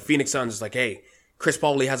 Somebody like the Phoenix Suns is like, hey, Chris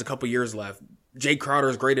Paul has a couple years left. Jay Crowder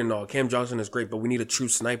is great and all. Cam Johnson is great, but we need a true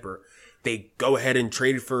sniper. They go ahead and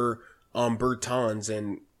trade for Bertans,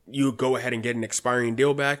 and you go ahead and get an expiring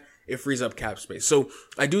deal back. It frees up cap space. So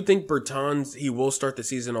I do think Bertans, he will start the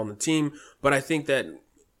season on the team, but I think that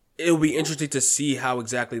it'll be interesting to see how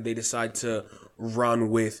exactly they decide to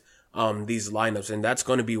run with these lineups, and that's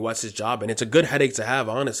going to be Wes's job, and it's a good headache to have,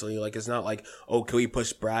 honestly. Like, it's not like, oh, can we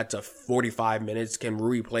push Brad to 45 minutes? Can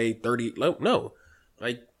Rui play 30? No.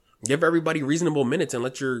 Like, give everybody reasonable minutes and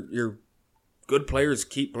let your good players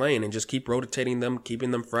keep playing and just keep rotating them,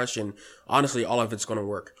 keeping them fresh, and honestly, all of it's going to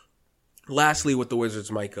work. Lastly, with the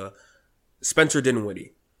Wizards, Micah, Spencer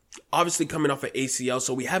Dinwiddie. Obviously coming off an ACL,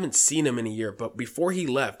 so we haven't seen him in a year, but before he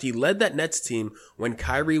left, he led that Nets team when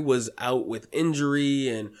Kyrie was out with injury,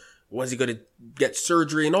 and was he going to get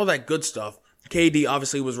surgery and all that good stuff. KD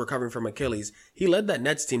obviously was recovering from Achilles. He led that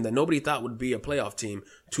Nets team that nobody thought would be a playoff team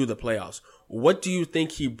to the playoffs. What do you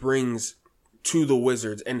think he brings to the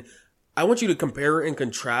Wizards? And I want you to compare and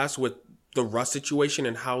contrast with the Russ situation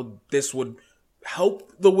and how this would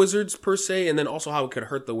help the Wizards per se, and then also how it could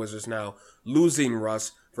hurt the Wizards now, losing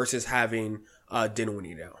Russ versus having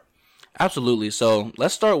Dinwiddie now. Absolutely. So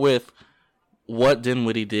let's start with what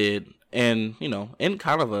Dinwiddie did, and in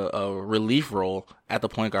kind of a relief role at the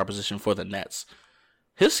point guard position for the Nets.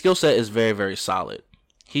 His skill set is very, very solid.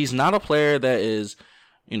 He's not a player that is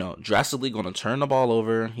drastically going to turn the ball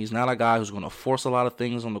over. He's not a guy who's going to force a lot of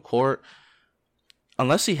things on the court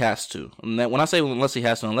unless he has to. And when I say unless he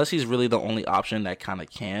has to, unless he's really the only option that kind of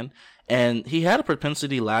can. And he had a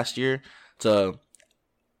propensity last year to,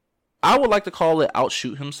 I would like to call it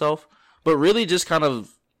outshoot himself, but really just kind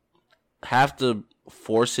of have to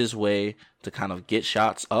force his way to kind of get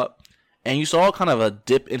shots up. And you saw kind of a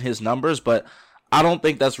dip in his numbers, but I don't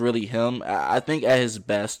think that's really him. I think at his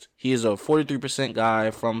best, he is a 43% guy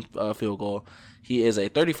from field goal. He is a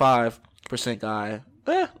 35% guy.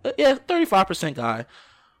 35% guy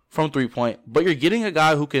from 3-point. But you're getting a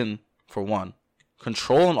guy who can, for one,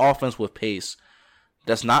 control an offense with pace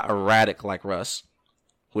that's not erratic like Russ,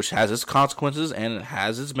 which has its consequences and it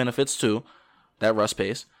has its benefits too, that Russ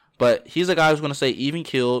pace. But he's a guy who's going to stay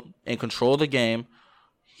even-keeled and control the game.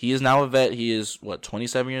 He is now a vet. He is,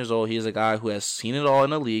 27 years old. He is a guy who has seen it all in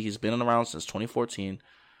the league. He's been around since 2014.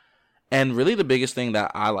 And really the biggest thing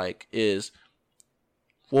that I like is,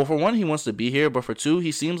 well, for one, he wants to be here. But for two,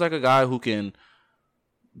 he seems like a guy who can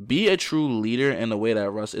be a true leader in the way that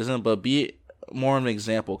Russ isn't, but be more of an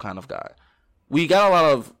example kind of guy. We got a lot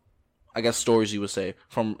of, I guess, stories you would say,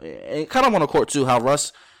 from kind of on the court too, how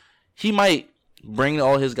Russ, he might bring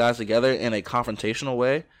all his guys together in a confrontational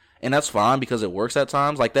way, and that's fine because it works at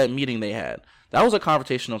times. Like that meeting they had, that was a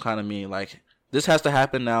confrontational kind of meeting. Like, this has to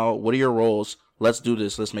happen now. What are your roles? Let's do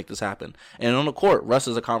this. Let's make this happen. And on the court, Russ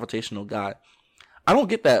is a confrontational guy. I don't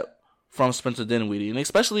get that from Spencer Dinwiddie, and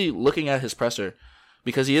especially looking at his presser,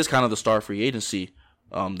 because he is kind of the star free agency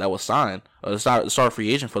that was signed, the star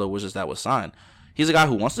free agent for the Wizards that was signed. He's a guy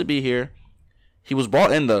who wants to be here. He was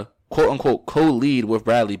brought in the quote-unquote co-lead with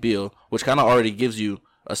Bradley Beal, which kind of already gives you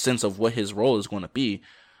a sense of what his role is going to be.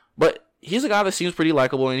 But he's a guy that seems pretty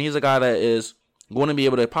likable, and he's a guy that is going to be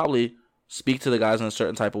able to probably speak to the guys in a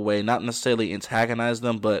certain type of way, not necessarily antagonize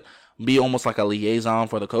them, but be almost like a liaison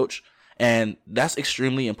for the coach. And that's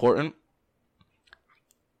extremely important.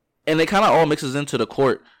 And it kind of all mixes into the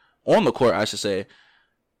court, on the court, I should say,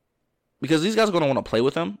 because these guys are going to want to play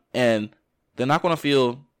with him, and they're not going to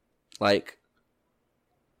feel like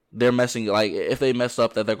they're messing, like if they mess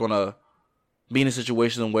up, that they're going to be in a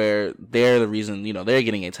situation where they're the reason, they're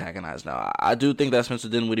getting antagonized now. I do think that Spencer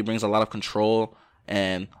Dinwiddie brings a lot of control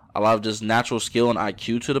and a lot of just natural skill and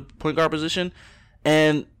IQ to the point guard position,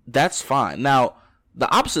 and that's fine. Now, the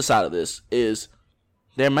opposite side of this is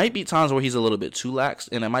there might be times where he's a little bit too lax,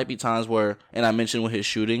 and there might be times where, and I mentioned with his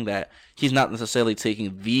shooting, that he's not necessarily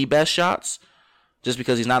taking the best shots just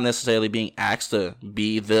because he's not necessarily being asked to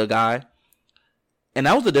be the guy. And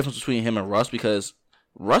that was the difference between him and Russ, because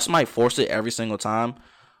Russ might force it every single time,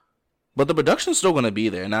 but the production's still going to be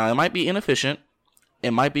there. Now, it might be inefficient.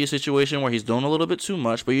 It might be a situation where he's doing a little bit too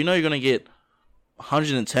much, but you're going to get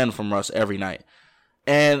 110 from Russ every night.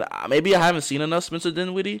 And maybe I haven't seen enough Spencer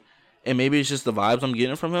Dinwiddie, and maybe it's just the vibes I'm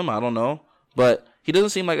getting from him. I don't know. But he doesn't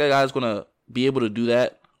seem like a guy who's going to be able to do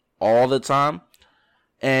that all the time.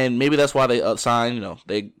 And maybe that's why they sign,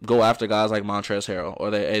 they go after guys like Montrezl Harrell,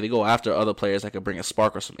 or they go after other players that could bring a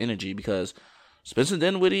spark or some energy, because Spencer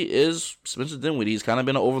Dinwiddie. He's kind of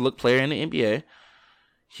been an overlooked player in the NBA.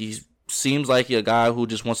 He seems like a guy who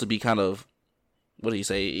just wants to be kind of, what did he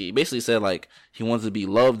say? He basically said like he wants to be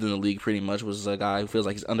loved in the league pretty much, which is a guy who feels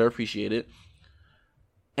like he's underappreciated.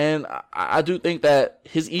 And I do think that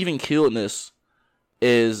his even-keeledness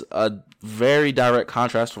is a very direct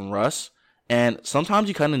contrast from Russ. And sometimes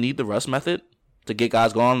you kind of need the Russ method to get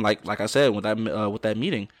guys going. Like I said with that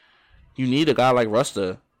meeting, you need a guy like Russ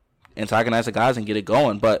to antagonize the guys and get it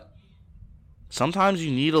going. But sometimes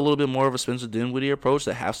you need a little bit more of a Spencer Dinwiddie approach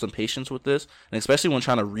to have some patience with this, and especially when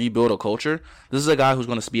trying to rebuild a culture. This is a guy who's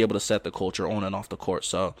going to be able to set the culture on and off the court.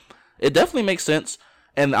 So it definitely makes sense.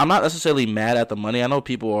 And I'm not necessarily mad at the money. I know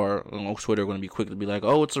people on Twitter are going to be quick to be like,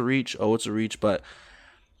 "Oh, it's a reach. Oh, it's a reach." But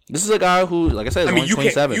this is a guy who, like I said, is only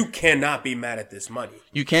 27. You cannot be mad at this money.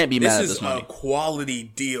 You can't be mad at this money. This is a quality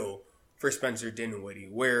deal for Spencer Dinwiddie,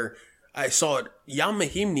 where I saw it. Jan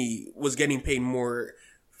Mahimni was getting paid more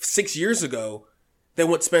 6 years ago than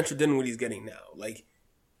what Spencer Dinwiddie's getting now.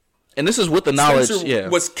 And this is with the knowledge.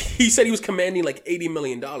 He said he was commanding like $80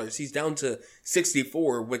 million. He's down to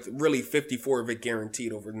 64 with really 54 of it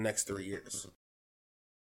guaranteed over the next 3 years.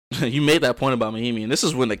 You made that point about Mahimi, and this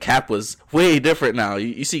is when the cap was way different now.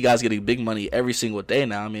 You see guys getting big money every single day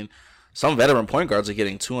now. I mean, some veteran point guards are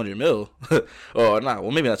getting 200 mil. Or not,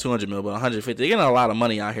 well, maybe not 200 mil, but 150. They're getting a lot of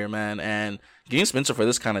money out here, man. And getting Spencer for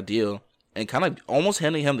this kind of deal and kind of almost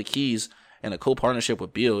handing him the keys and a cool partnership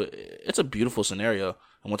with Beal, it's a beautiful scenario.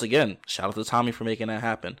 And once again, shout out to Tommy for making that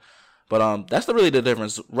happen. But that's really the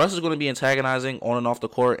difference. Russ is going to be antagonizing on and off the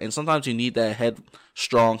court, and sometimes you need that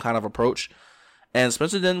headstrong kind of approach. And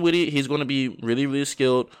Spencer Dinwiddie, he's going to be really, really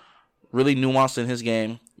skilled, really nuanced in his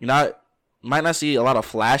game. Might not see a lot of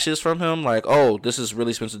flashes from him, like, oh, this is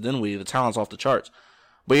really Spencer Dinwiddie. The talent's off the charts.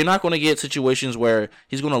 But you're not going to get situations where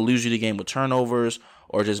he's going to lose you the game with turnovers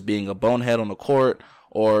or just being a bonehead on the court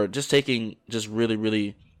or just taking just really,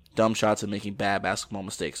 really dumb shots and making bad basketball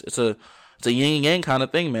mistakes. It's a yin and yang kind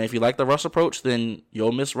of thing, man. If you like the Russ approach, then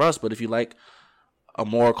you'll miss Russ. But if you like a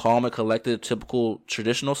more calm and collected, typical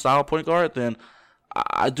traditional style point guard, then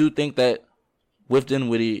I do think that with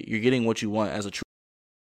Dinwiddie, you're getting what you want as a true.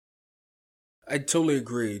 I totally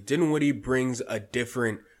agree. Dinwiddie brings a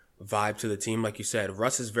different vibe to the team. Like you said,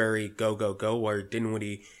 Russ is very go, go, go, where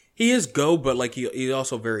Dinwiddie, he is go, but he's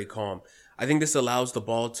also very calm. I think this allows the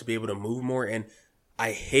ball to be able to move more, and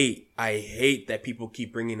I hate that people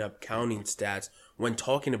keep bringing up counting stats when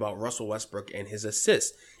talking about Russell Westbrook and his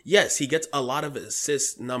assists. Yes, he gets a lot of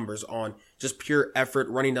assist numbers on just pure effort,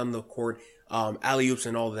 running down the court, alley-oops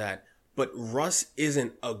and all that. But Russ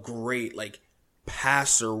isn't a great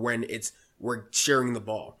passer when we're sharing the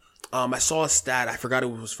ball. I saw a stat, I forgot it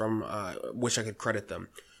was from, wish I could credit them,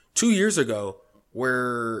 2 years ago,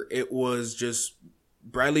 where it was just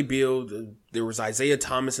Bradley Beal, there was Isaiah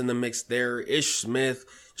Thomas in the mix there, Ish Smith,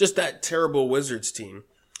 just that terrible Wizards team.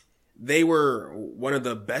 They were one of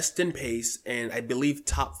the best in pace and I believe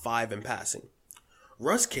top 5 in passing.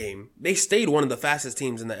 Russ came, they stayed one of the fastest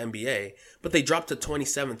teams in the NBA, but they dropped to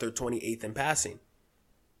 27th or 28th in passing.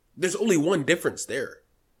 There's only one difference there,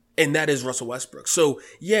 and that is Russell Westbrook. So,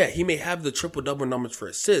 yeah, he may have the triple-double numbers for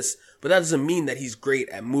assists, but that doesn't mean that he's great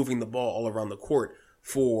at moving the ball all around the court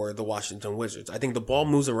for the Washington Wizards. I think the ball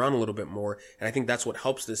moves around a little bit more, and I think that's what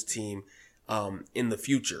helps this team in the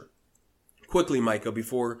future. Quickly, Mikah,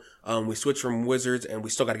 before we switch from Wizards, and we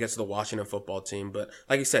still got to get to the Washington football team. But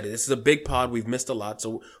like I said, this is a big pod. We've missed a lot,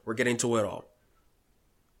 so we're getting to it all.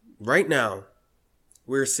 Right now,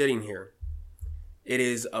 we're sitting here. It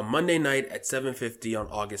is a Monday night at 7:50 on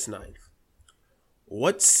August 9th.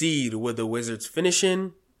 What seed will the Wizards finish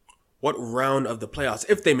in? What round of the playoffs,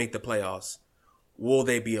 if they make the playoffs, will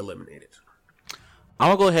they be eliminated? I'm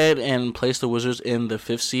going to go ahead and place the Wizards in the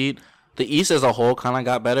 5th seed. The East as a whole kind of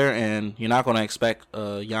got better, and you're not going to expect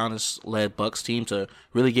a Giannis-led Bucks team to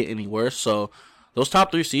really get any worse. So those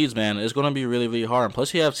top 3 seeds, man, it's going to be really, really hard. And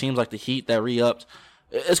plus, you have teams like the Heat that re-upped.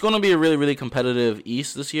 It's going to be a really, really competitive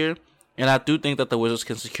East this year, and I do think that the Wizards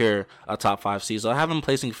can secure a top 5 seed. So I have them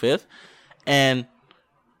placing 5th, and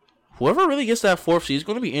whoever really gets that 4th seed is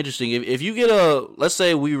going to be interesting. If you get let's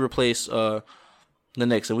say we replace the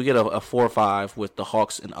Knicks, and we get a 4-5 with the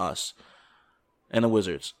Hawks and us and the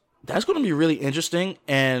Wizards. That's going to be really interesting,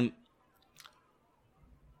 and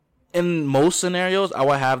in most scenarios, I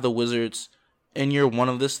would have the Wizards in year 1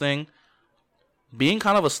 of this thing. being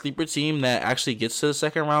kind of a sleeper team that actually gets to the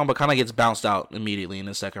second round, but kind of gets bounced out immediately in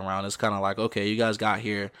the second round. It's kind of like, okay, you guys got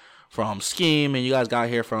here from scheme and you guys got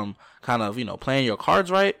here from kind of, playing your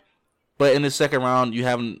cards right. But in the second round, you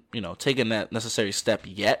haven't, taken that necessary step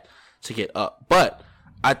yet to get up. But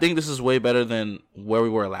I think this is way better than where we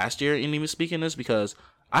were last year in even speaking this, because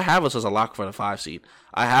I have us as a lock for the 5 seed.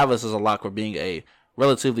 I have us as a lock for being a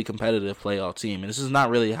relatively competitive playoff team. And this is not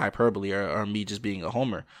really hyperbole or me just being a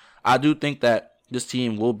homer. I do think that this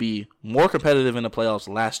team will be more competitive in the playoffs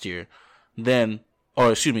more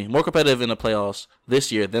competitive in the playoffs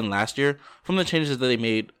this year than last year from the changes that they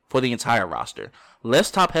made for the entire roster.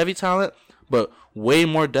 Less top-heavy talent, but way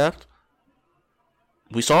more depth.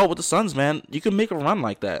 We saw it with the Suns, man. You can make a run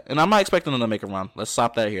like that. And I'm not expecting them to make a run. Let's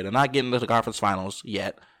stop that here. They're not getting to the conference finals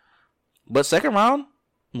yet. But second round,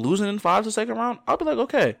 losing in 5 to second round, I'll be like,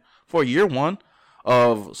 okay, for year one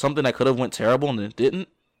of something that could have went terrible and it didn't,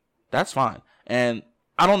 that's fine. And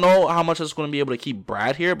I don't know how much it's going to be able to keep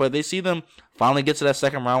Brad here, but they see them finally get to that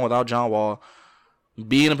second round without John Wall,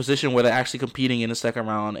 be in a position where they're actually competing in the second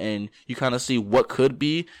round, and you kind of see what could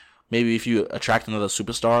be, maybe if you attract another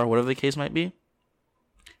superstar, whatever the case might be.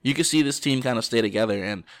 You can see this team kind of stay together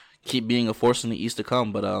and keep being a force in the East to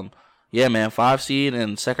come. But, yeah, man, 5 seed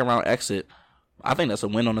and second round exit, I think that's a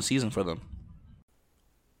win on the season for them.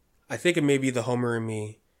 I think it may be the homer in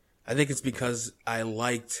me. I think it's because I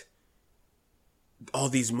liked all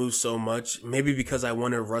these moves so much. Maybe because I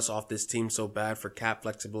wanted Russ off this team so bad for cap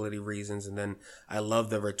flexibility reasons, and then I love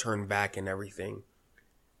the return back and everything.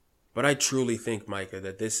 But I truly think, Micah,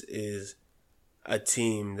 that this is a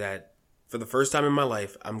team that, for the first time in my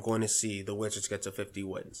life, I'm going to see the Wizards get to 50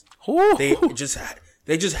 wins. Ooh. They just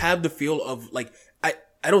have the feel of, like,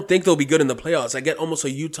 I don't think they'll be good in the playoffs. I get almost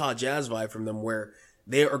a Utah Jazz vibe from them, where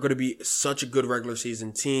they are going to be such a good regular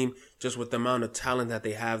season team, just with the amount of talent that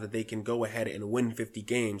they have, that they can go ahead and win 50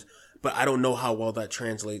 games. But I don't know how well that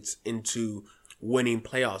translates into winning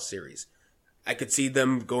playoff series. I could see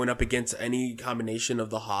them going up against any combination of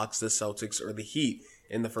the Hawks, the Celtics, or the Heat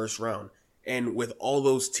in the first round. And with all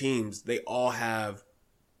those teams, they all have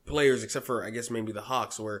players, except for, I guess, maybe the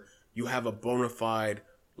Hawks, where you have a bona fide,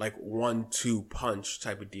 like, 1-2 punch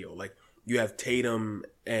type of deal. Like, you have Tatum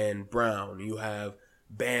and Brown. You have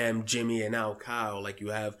Bam, Jimmy, and now Kyle. Like, you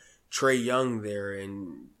have Trae Young there,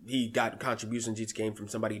 and he got contributions each game from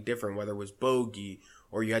somebody different, whether it was Bogey,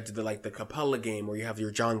 or you had to do, like, the Capella game, or you have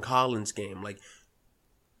your John Collins game. Like,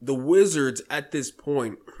 the Wizards, at this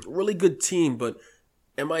point, really good team, but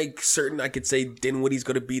am I certain I could say Dinwiddie's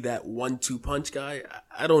going to be that 1-2 punch guy?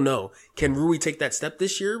 I don't know. Can Rui take that step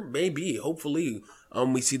this year? Maybe. Hopefully,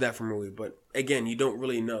 we see that from Rui. But again, you don't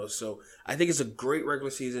really know. So I think it's a great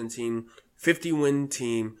regular season team, 50-win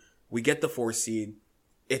team. We get the 4 seed.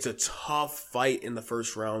 It's a tough fight in the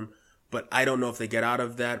first round, but I don't know if they get out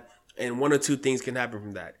of that. And one or two things can happen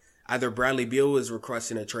from that. Either Bradley Beal is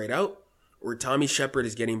requesting a trade out, or Tommy Shepard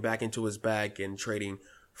is getting back into his bag and trading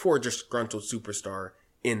for a disgruntled superstar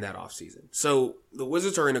in that offseason. So the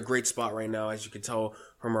Wizards are in a great spot right now, as you can tell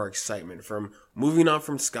from our excitement, from moving on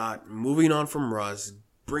from Scott, moving on from Russ,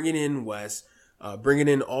 bringing in Wes, bringing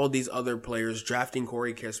in all these other players, drafting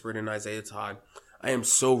Corey Kispert and Isaiah Todd. I am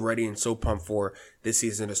so ready and so pumped for this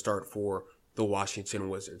season to start for the Washington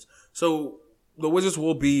Wizards. So the Wizards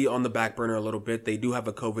will be on the back burner a little bit. They do have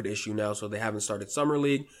a COVID issue now, so they haven't started Summer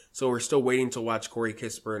League. So we're still waiting to watch Corey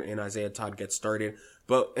Kispert and Isaiah Todd get started.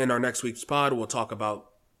 But in our next week's pod, we'll talk about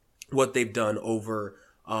what they've done over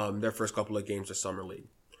their first couple of games of Summer League.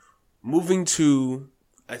 Moving to,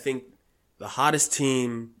 I think, the hottest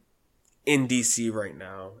team in DC right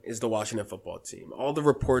now is the Washington football team. All the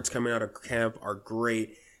reports coming out of camp are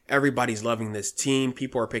great. Everybody's loving this team.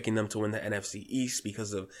 People are picking them to win the NFC East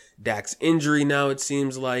because of Dak's injury now, it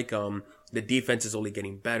seems like. The defense is only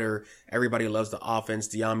getting better. Everybody loves the offense.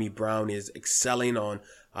 De'Ami Brown is excelling on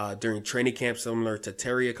during training camp, similar to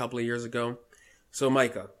Terry a couple of years ago. So,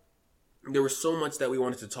 Micah, there was so much that we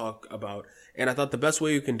wanted to talk about, and I thought the best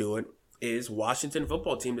way you can do it is Washington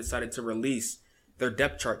football team decided to release their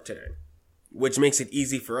depth chart today, which makes it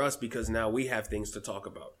easy for us because now we have things to talk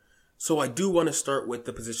about. So I do want to start with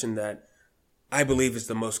the position that I believe is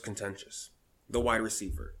the most contentious, the wide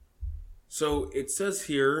receiver. So it says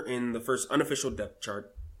here in the first unofficial depth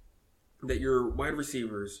chart that your wide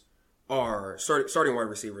receivers are, starting wide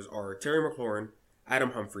receivers are Terry McLaurin,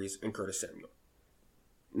 Adam Humphries, and Curtis Samuel.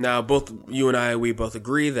 Now, both you and I, we both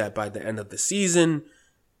agree that by the end of the season,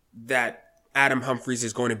 that Adam Humphries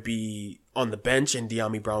is going to be on the bench and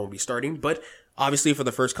De'Ami Brown will be starting. But obviously for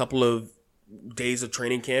the first couple of days of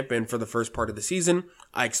training camp and for the first part of the season,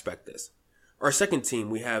 I expect this. Our second team,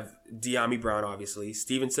 we have De'Ami Brown, obviously,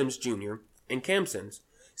 Steven Sims Jr., and Cam Sims.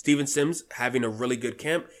 Steven Sims having a really good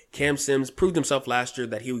camp. Cam Sims proved himself last year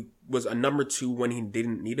that he was a number 2 when he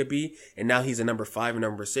didn't need to be, and now he's a number 5 and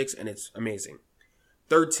number 6, and it's amazing.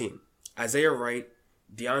 Third team, Isaiah Wright,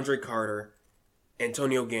 DeAndre Carter,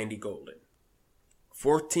 Antonio Gandy Golden.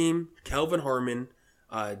 Fourth team, Kelvin Harmon,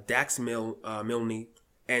 Dax Milne,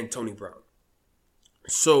 and Tony Brown.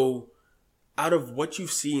 So, out of what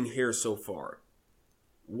you've seen here so far,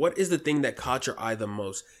 what is the thing that caught your eye the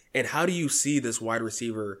most? And how do you see this wide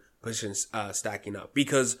receiver position stacking up?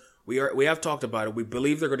 Because we have talked about it. We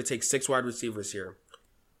believe they're going to take 6 wide receivers here.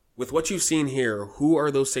 With what you've seen here, who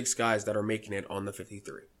are those 6 guys that are making it on the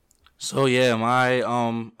 53? So yeah, my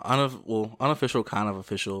unofficial kind of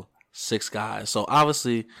official 6 guys. So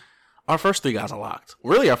obviously, our first 3 guys are locked.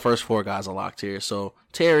 Really, our first 4 guys are locked here. So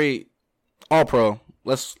Terry, all pro.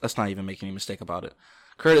 Let's not even make any mistake about it.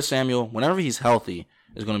 Curtis Samuel, whenever he's healthy,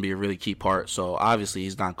 is going to be a really key part. So obviously,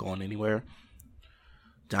 he's not going anywhere.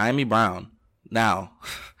 Diami Brown. Now,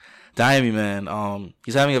 Diami, man,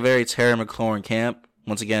 he's having a very Terry McLaurin camp.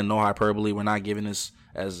 Once again, no hyperbole. We're not giving this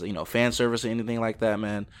as, fan service or anything like that,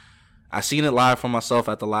 man. I seen it live for myself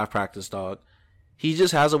at the live practice, dog. He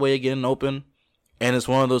just has a way of getting open, and it's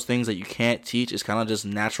one of those things that you can't teach. It's kind of just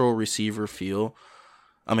natural receiver feel.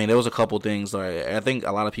 I mean, there was a couple things. I think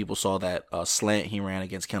a lot of people saw that slant he ran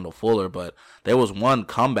against Kendall Fuller, but there was one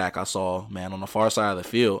comeback I saw, man, on the far side of the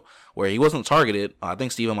field where he wasn't targeted. I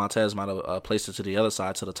think Steven Montez might have placed it to the other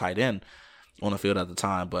side, to the tight end on the field at the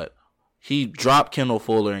time, but he dropped Kendall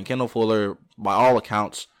Fuller, and Kendall Fuller, by all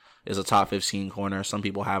accounts, is a top 15 corner. Some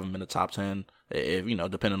people have him in the top 10,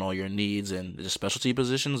 if depending on your needs and just specialty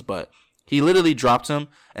positions, but he literally dropped him,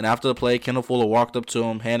 and after the play, Kendall Fuller walked up to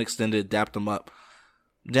him, hand extended, dapped him up.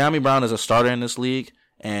 Diami Brown is a starter in this league,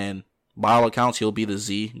 and by all accounts, he'll be the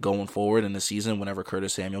Z going forward in the season whenever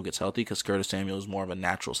Curtis Samuel gets healthy, because Curtis Samuel is more of a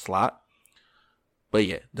natural slot. But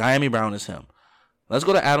yeah, Diami Brown is him. Let's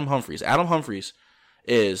go to Adam Humphries. Adam Humphries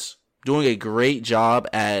is doing a great job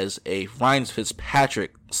as a Ryan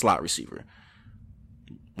Fitzpatrick slot receiver.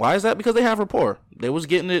 Why is that? Because they have rapport. They was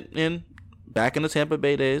getting it in back in the Tampa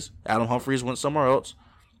Bay days. Adam Humphries went somewhere else.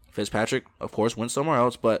 Fitzpatrick, of course, went somewhere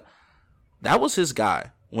else, but that was his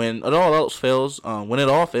guy. When it all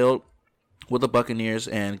failed with the Buccaneers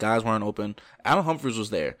and guys weren't open, Adam Humphries was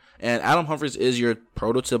there. And Adam Humphries is your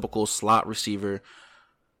prototypical slot receiver.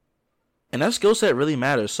 And that skill set really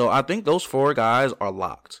matters. So I think those 4 guys are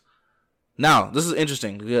locked. Now, this is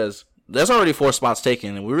interesting because there's already 4 spots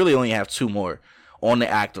taken, and we really only have 2 more on the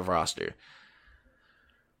active roster.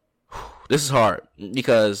 This is hard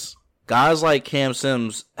because guys like Cam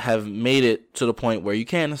Sims have made it to the point where you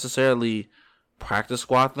can't necessarily practice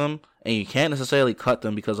squat them, and you can't necessarily cut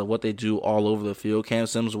them because of what they do all over the field. Cam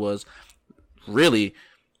Sims was really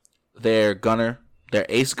their gunner, their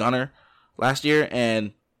ace gunner last year,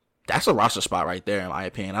 and that's a roster spot right there, in my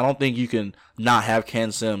opinion. I don't think you can not have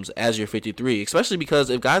Cam Sims as your 53, especially because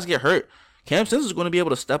if guys get hurt, Cam Sims is going to be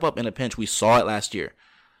able to step up in a pinch. We saw it last year.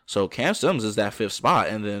 So Cam Sims is that 5th spot,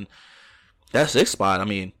 and then that 6th spot, I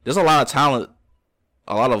mean, there's a lot of talent,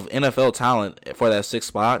 a lot of NFL talent for that 6th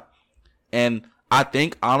spot. And I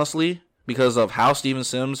think, honestly, because of how Steven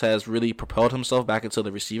Sims has really propelled himself back into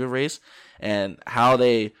the receiver race and how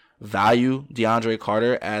they value DeAndre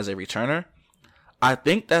Carter as a returner, I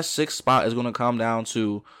think that 6th spot is going to come down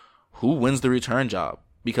to who wins the return job.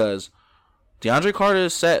 Because DeAndre Carter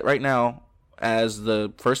is set right now as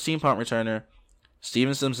the first team punt returner.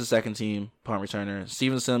 Steven Sims is second team punt returner.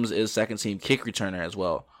 Steven Sims is second team kick returner as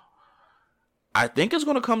well. I think it's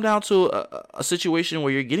going to come down to a situation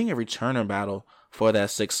where you're getting a returner battle for that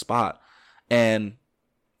 6th spot. And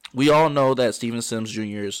we all know that Steven Sims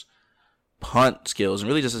Jr.'s punt skills and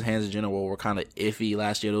really just his hands in general were kind of iffy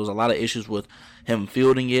last year. There was a lot of issues with him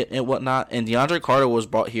fielding it and whatnot. And DeAndre Carter was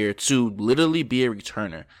brought here to literally be a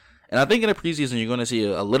returner. And I think in the preseason, you're going to see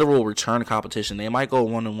a literal return competition. They might go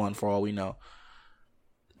 1-1 for all we know,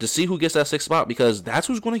 to see who gets that 6th spot, because that's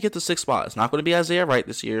who's going to get the 6th spot. It's not going to be Isaiah Wright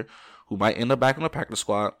this year, who might end up back in the practice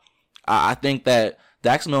squad. I think that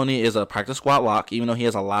Dax Milne is a practice squad lock, even though he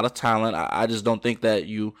has a lot of talent. I just don't think that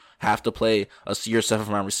you have to play your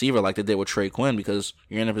 7th-round receiver like they did with Trey Quinn, because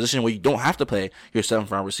you're in a position where you don't have to play your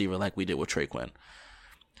 7th-round receiver like we did with Trey Quinn.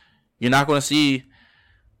 You're not going to see,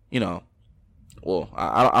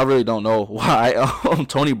 I really don't know why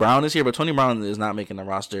Tony Brown is here, but Tony Brown is not making the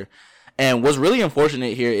roster. And what's really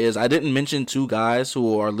unfortunate here is I didn't mention 2 guys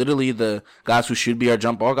who are literally the guys who should be our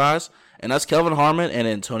jump ball guys, and that's Kelvin Harmon and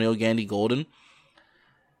Antonio Gandy Golden.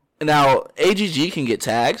 Now, AGG can get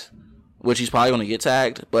tagged, which he's probably going to get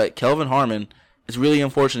tagged, but Kelvin Harmon It's really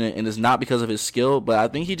unfortunate, and it's not because of his skill, but I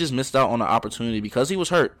think he just missed out on an opportunity because he was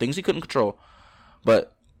hurt, things he couldn't control.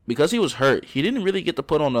 But because he was hurt, he didn't really get to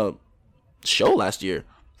put on a show last year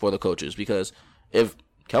for the coaches, because if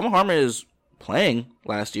Kelvin Harmon is playing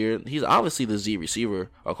last year, he's obviously the Z receiver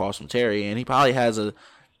across from Terry, and he probably has a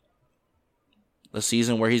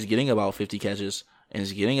season where he's getting about 50 catches and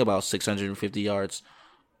he's getting about 650 yards.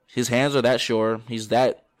 His hands are that sure. He's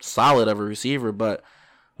that solid of a receiver, but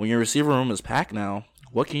when your receiver room is packed now,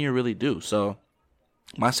 what can you really do? So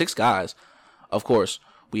my 6 guys, of course,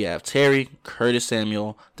 we have Terry, Curtis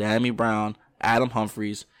Samuel, De'Ami Brown, Adam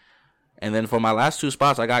Humphries, and then for my last 2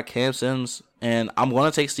 spots, I got Cam Sims, and I'm going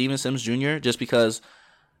to take Steven Sims Jr. just because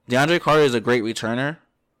DeAndre Carter is a great returner,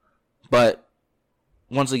 but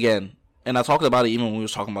once again, and I talked about it even when we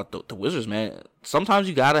was talking about the Wizards, man, sometimes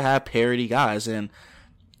you got to have parity guys, and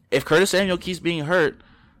if Curtis Samuel keeps being hurt,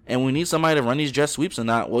 and we need somebody to run these jet sweeps and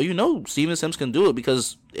not, well, Steven Sims can do it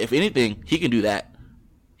because, if anything, he can do that.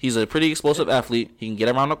 He's a pretty explosive athlete. He can get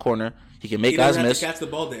around the corner. He can make guys miss. He doesn't have to catch the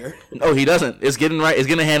ball there. No, he doesn't. It's getting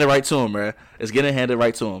handed right to him, man. It's getting handed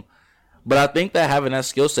right to him. But I think that having that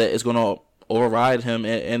skill set is going to override him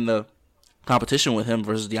in the competition with him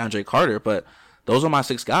versus DeAndre Carter. But those are my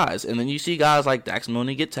 6 guys. And then you see guys like Dax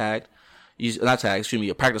Mooney get tagged.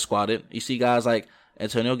 Practice squatted. You see guys like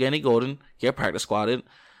Antonio Gandy-Golden get practice squatted.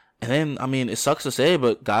 And then, I mean, it sucks to say,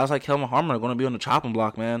 but guys like Kelvin Harmon are going to be on the chopping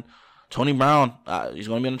block, man. Tony Brown, he's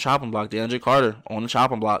going to be on the chopping block. DeAndre Carter on the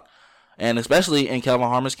chopping block. And especially in Kelvin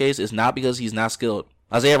Harmon's case, it's not because he's not skilled.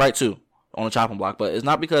 Isaiah Wright, too, on the chopping block. But it's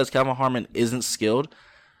not because Kelvin Harmon isn't skilled.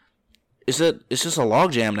 It's just a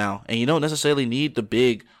logjam now. And you don't necessarily need the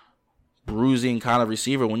big, bruising kind of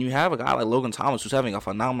receiver when you have a guy like Logan Thomas who's having a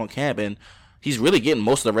phenomenal camp. And he's really getting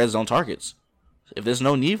most of the red zone targets. If there's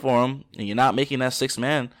no need for him and you're not making that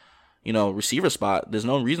 6-man, receiver spot, there's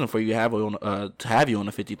no reason for you to have you on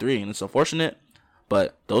the 53, and it's unfortunate.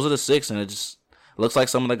 But those are the 6, and it just looks like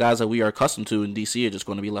some of the guys that we are accustomed to in DC are just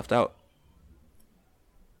going to be left out.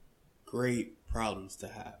 Great problems to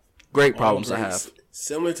have. Great problems to have.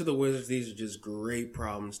 Similar to the Wizards, these are just great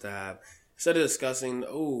problems to have. Instead of discussing,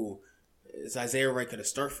 is Isaiah Wright going to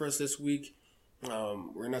start for us this week?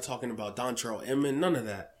 We're not talking about Dontrell Inman, none of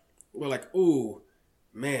that. We're like,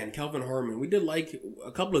 man, Kelvin Harmon. We did like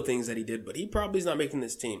a couple of things that he did, but he probably is not making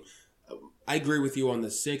this team. I agree with you on the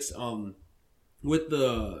 6. With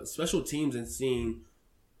the special teams and seeing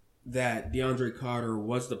that DeAndre Carter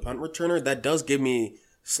was the punt returner, that does give me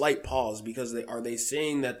slight pause because are they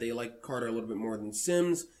saying that they like Carter a little bit more than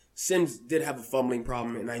Sims? Sims did have a fumbling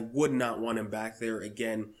problem, and I would not want him back there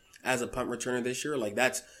again as a punt returner this year. Like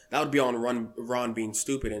that would be on Ron being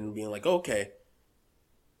stupid and being like, okay,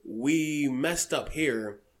 we messed up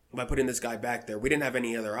here by putting this guy back there. We didn't have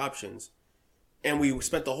any other options. And we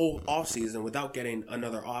spent the whole offseason without getting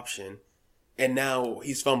another option. And now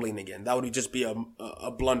he's fumbling again. That would just be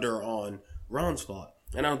a blunder on Ron's fault.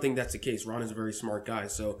 And I don't think that's the case. Ron is a very smart guy.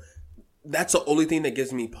 So that's the only thing that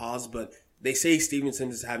gives me pause. But they say Steven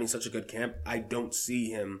Sims is having such a good camp. I don't see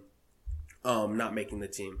him not making the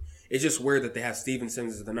team. It's just weird that they have Steven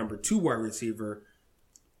Sims as the number 2 wide receiver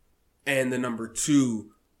and the number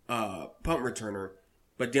 2 punt returner,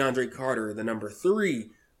 but DeAndre Carter, the number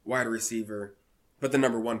 3 wide receiver, but the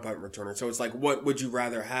number 1 punt returner. So it's like, what would you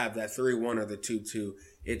rather have, that 3-1 or the 2-2?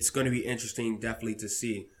 It's going to be interesting, definitely, to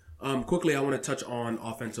see. Quickly, I want to touch on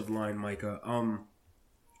offensive line, Micah.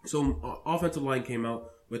 Offensive line came out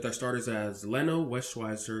with our starters as Leno, Wes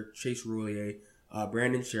Schweitzer, Chase Roulier,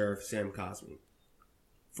 Brandon Sheriff, Sam Cosmi.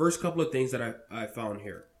 First couple of things that I found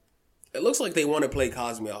here. It looks like they want to play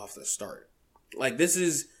Cosmi off the start. Like, this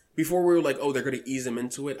is... Before we were like, they're going to ease him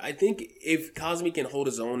into it. I think if Cosmi can hold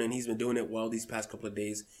his own, and he's been doing it well these past couple of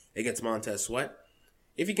days against Montez Sweat,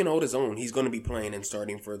 if he can hold his own, he's going to be playing and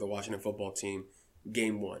starting for the Washington football team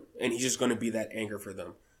game 1. And he's just going to be that anchor for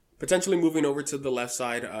them. Potentially moving over to the left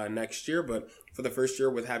side next year, but for the first year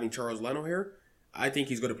with having Charles Leno here, I think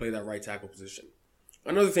he's going to play that right tackle position.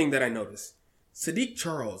 Another thing that I noticed, Sadiq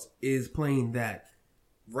Charles is playing that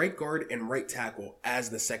right guard and right tackle as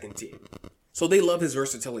the second team. So they love his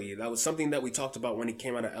versatility. That was something that we talked about when he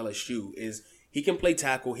came out of LSU, is he can play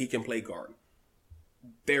tackle, he can play guard.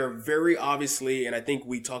 They're very obviously, and I think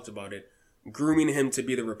we talked about it, grooming him to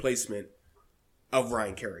be the replacement of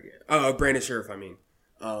Ryan Kerrigan. Brandon Sheriff, I mean.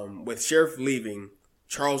 With Sheriff leaving,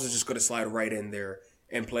 Charles is just going to slide right in there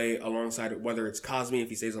and play alongside, whether it's Cosmi if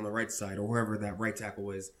he stays on the right side or wherever that right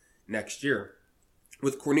tackle is next year.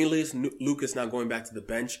 With Cornelius Lucas now going back to the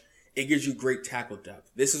bench, it gives you great tackle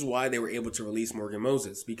depth. This is why they were able to release Morgan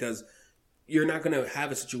Moses, because you're not going to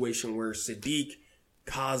have a situation where Sadiq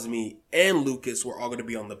Cosme, and Lucas were all going to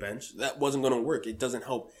be on the bench, that wasn't going to work. It doesn't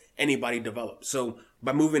help anybody develop. So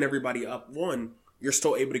by moving everybody up one, you're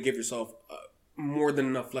still able to give yourself more than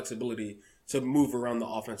enough flexibility to move around the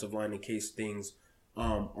offensive line in case things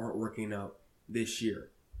aren't working out this year.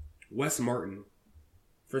 Wes Martin,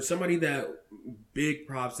 for somebody that big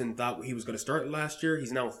props and thought he was going to start last year,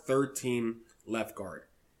 he's now third team left guard.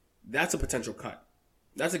 That's a potential cut.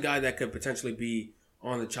 That's a guy that could potentially be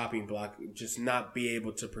on the chopping block, just not be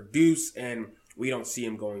able to produce, and we don't see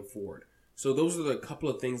him going forward. So those are the couple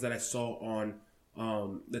of things that I saw on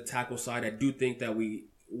the tackle side. I do think that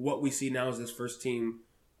what we see now is this first team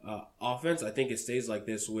offense. I think it stays like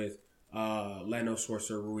this with Leno,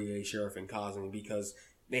 Swartzer, Rui, Sheriff, and Cosme because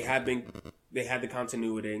they had the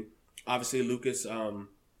continuity. Obviously, Lucas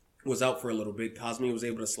was out for a little bit. Cosme was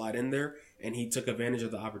able to slide in there, and he took advantage of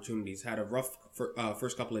the opportunities. Had a rough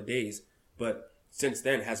first couple of days, but since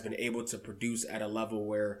then has been able to produce at a level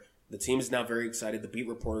where the team is now very excited. The beat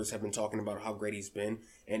reporters have been talking about how great he's been.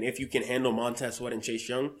 And if you can handle Montez Sweat and Chase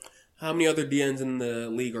Young, how many other DNs in the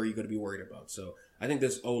league are you going to be worried about? So I think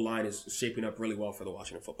this O-line is shaping up really well for the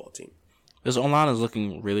Washington football team. This O-line is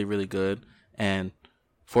looking really, really good. And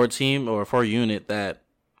for a team or for a unit that,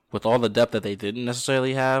 with all the depth that they didn't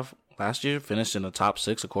necessarily have last year, finished in the top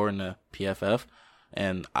 6 according to PFF.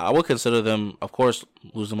 And I would consider them, of course,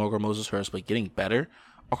 losing Mogar Moses Hurst, but getting better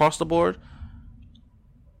across the board.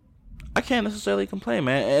 I can't necessarily complain,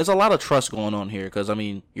 man. There's a lot of trust going on here because, I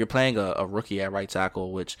mean, you're playing a rookie at right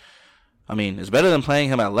tackle, which, I mean, is better than playing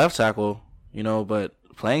him at left tackle, but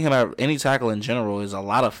playing him at any tackle in general is a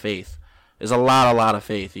lot of faith. It's a lot of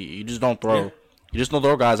faith. You just don't throw. Yeah. You just don't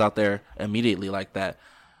throw guys out there immediately like that.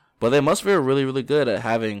 But they must feel really, really good at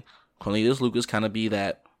having Cornelius Lucas kind of be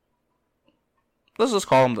that, let's just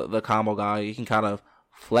call him the combo guy. He can kind of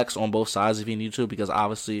flex on both sides if he needs to because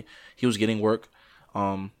obviously he was getting work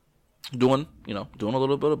doing a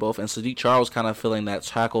little bit of both. And Sadiq Charles kind of filling that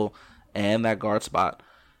tackle and that guard spot.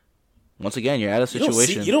 Once again, you're at a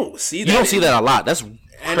situation. You don't see that a lot. That's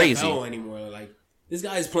crazy. NFL anymore. Like, this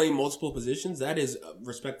guy is playing multiple positions. That is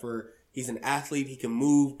respect for, he's an athlete. He can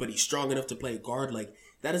move, but he's strong enough to play guard. Like,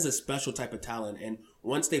 that is a special type of talent. And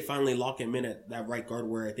once they finally lock him in at that right guard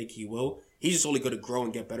where I think he will, he's just only going to grow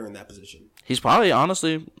and get better in that position. He's probably,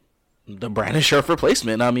 honestly, the Brandon Scherf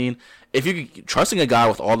replacement. I mean, if you're trusting a guy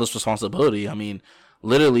with all this responsibility, I mean,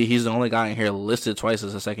 literally, he's the only guy in here listed twice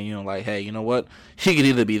as a second unit. Like, hey, you know what? He could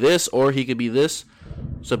either be this or he could be this.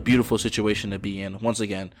 It's a beautiful situation to be in. Once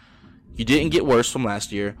again, you didn't get worse from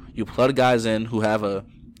last year. You plugged guys in who have a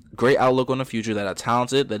great outlook on the future, that are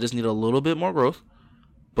talented, that just need a little bit more growth.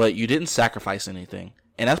 But you didn't sacrifice anything.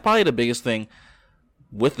 And that's probably the biggest thing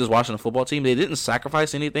with this Washington football team. They didn't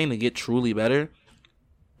sacrifice anything to get truly better.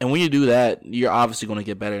 And when you do that, you're obviously going to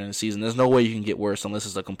get better in the season. There's no way you can get worse unless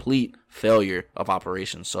it's a complete failure of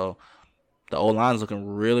operations. So the O-line is looking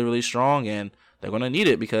really, really strong, and they're going to need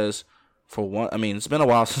it because, for one, I mean, it's been a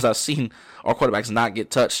while since I've seen our quarterbacks not get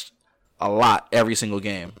touched a lot every single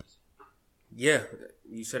game. Yeah,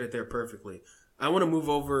 you said it there perfectly. I want to move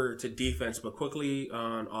over to defense, but quickly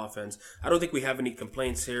on offense. I don't think we have any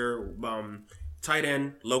complaints here. Tight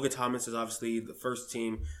end, Logan Thomas is obviously the first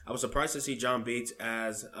team. I was surprised to see John Bates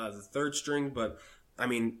as the third string, but, I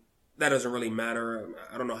mean, that doesn't really matter.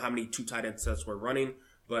 I don't know how many 2 tight end sets we're running,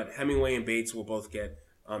 but Hemingway and Bates will both get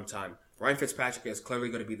time. Ryan Fitzpatrick is clearly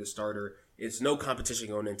going to be the starter. It's no competition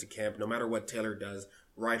going into camp. No matter what Taylor does,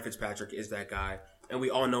 Ryan Fitzpatrick is that guy. And we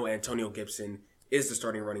all know Antonio Gibson is the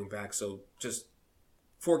starting running back. So just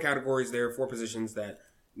 4 categories there, 4 positions that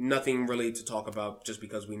nothing really to talk about just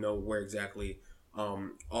because we know where exactly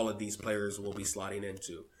all of these players will be slotting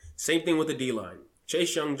into. Same thing with the D-line.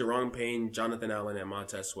 Chase Young, Jerron Payne, Jonathan Allen, and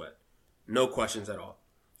Montez Sweat. No questions at all.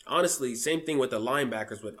 Honestly, same thing with the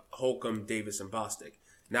linebackers with Holcomb, Davis, and Bostic.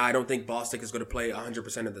 Now, I don't think Bostic is going to play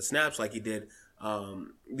 100% of the snaps like he did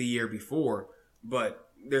the year before, but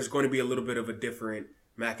there's going to be a little bit of a different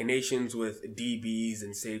machinations with DBs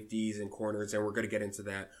and safeties and corners, and we're going to get into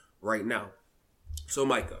that right now. So,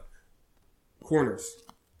 Micah, corners.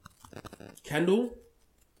 Kendall,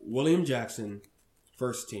 William Jackson,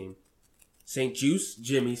 first team. St. Juice,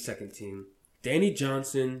 Jimmy, second team. Danny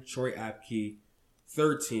Johnson, Troy Apke,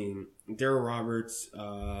 third team. Darryl Roberts,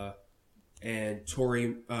 and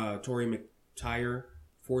Torrey McTire,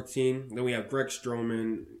 14. Then we have Greg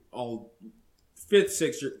Stroman, all 5th,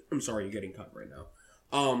 6th. I'm sorry, you're getting cut right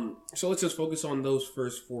now. So let's just focus on those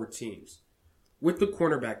first 4 teams. With the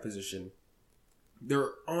cornerback position,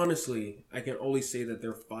 I can only say that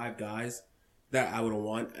there are 5 guys that I would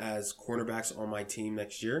want as cornerbacks on my team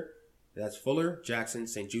next year. That's Fuller, Jackson,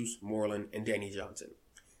 St. Juice, Moreland, and Danny Johnson.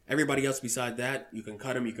 Everybody else beside that, you can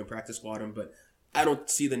cut him, you can practice squad him, but I don't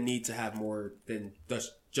see the need to have more than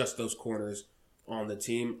just those corners on the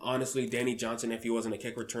team. Honestly, Danny Johnson, if he wasn't a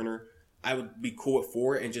kick returner, I would be cool at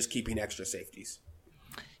 4 and just keeping extra safeties.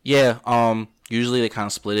 Yeah, usually they kind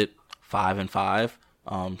of split it 5 and 5.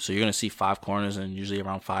 So you're going to see 5 corners and usually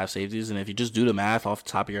around 5 safeties. And if you just do the math off the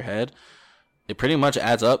top of your head, it pretty much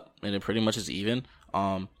adds up and it pretty much is even.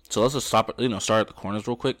 So let's just start at the corners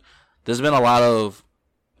real quick. There's been a lot of,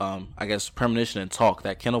 premonition and talk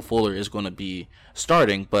that Kendall Fuller is going to be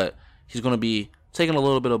starting, but he's going to be taking a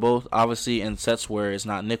little bit of both. Obviously, in sets where it's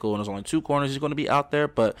not nickel and there's only 2 corners, he's going to be out there.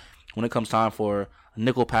 But when it comes time for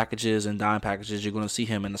nickel packages and dime packages, you're going to see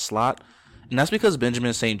him in the slot. And that's because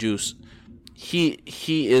Benjamin St-Juste, he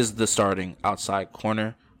is the starting outside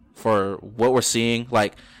corner for what we're seeing.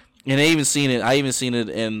 Like, and I even seen it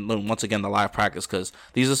in, once again, the live practice, because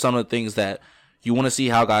these are some of the things that you want to see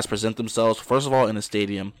how guys present themselves. First of all, in the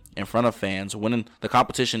stadium, in front of fans, when the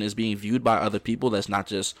competition is being viewed by other people, that's not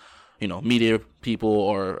just, media people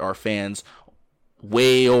or fans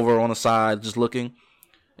way over on the side just looking.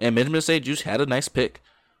 And Benjamin St-Juste had a nice pick.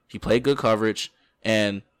 He played good coverage.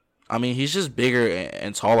 And, he's just bigger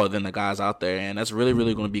and taller than the guys out there. And that's really,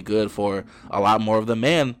 really going to be good for a lot more of the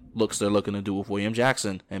man looks they're looking to do with William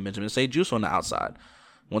Jackson and Benjamin St-Juste on the outside.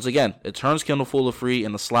 Once again, it turns Kendall Fuller free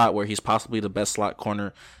in the slot where he's possibly the best slot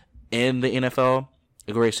corner in the NFL.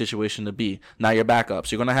 A great situation to be. Now your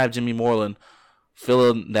backups. You're going to have Jimmy Moreland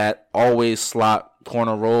filling that always slot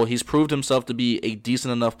corner role. He's proved himself to be a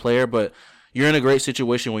decent enough player, but you're in a great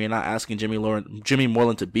situation where you're not asking Jimmy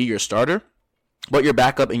Moreland to be your starter, but your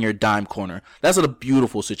backup in your dime corner. That's a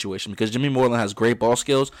beautiful situation because Jimmy Moreland has great ball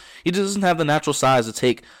skills. He just doesn't have the natural size to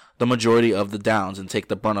take the majority of the downs and take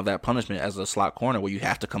the brunt of that punishment as a slot corner where you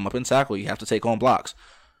have to come up and tackle, you have to take on blocks.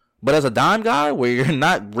 But as a dime guy where you're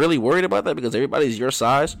not really worried about that because everybody's your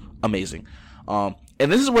size, amazing. And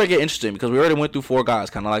this is where it gets interesting because we already went through 4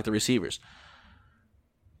 guys, kind of like the receivers.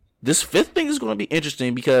 This 5th thing is going to be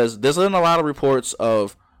interesting because there's been a lot of reports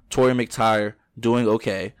of Torrey McTyer doing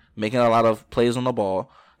okay, making a lot of plays on the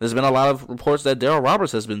ball. There's been a lot of reports that Darryl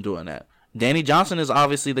Roberts has been doing that. Danny Johnson is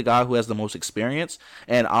obviously the guy who has the most experience,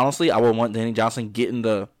 and honestly, I would want Danny Johnson getting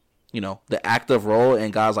the active role,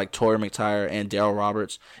 and guys like Torrey McTyer and Darryl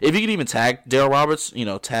Roberts. If you can even tag Darryl Roberts,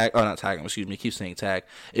 not tag him, keep saying tag.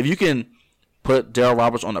 If you can put Darryl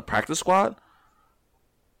Roberts on the practice squad,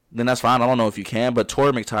 then that's fine. I don't know if you can, but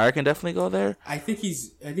Torrey McTyer can definitely go there. I think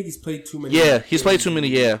he's played too many. Yeah, he's played too many.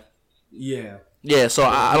 Yeah. Yeah. So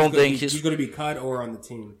I don't think he's going to be cut or on the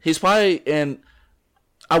team. He's probably, and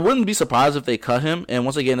I wouldn't be surprised if they cut him. And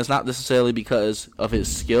once again, it's not necessarily because of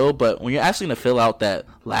his skill, but when you're asking to fill out that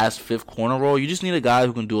last 5th corner role, you just need a guy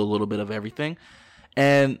who can do a little bit of everything,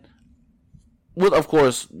 and with, of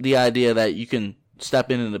course, the idea that you can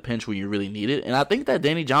step in the pinch when you really need it. And I think that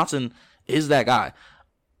Danny Johnson is that guy.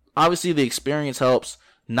 Obviously, the experience helps.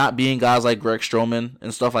 Not being guys like Greg Stroman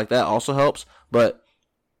and stuff like that also helps. But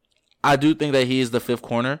I do think that he is the 5th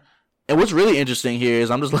corner. And what's really interesting here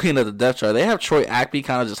is I'm just looking at the depth chart. They have Troy Apke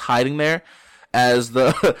kind of just hiding there as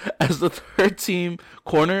the 3rd team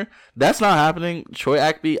corner. That's not happening. Troy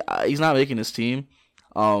Apke, he's not making his team.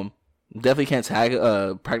 Definitely can't tag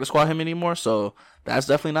practice squad him anymore. So that's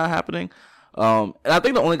definitely not happening. And I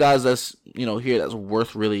think the only guys that's here that's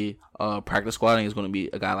worth really practice squatting is going to be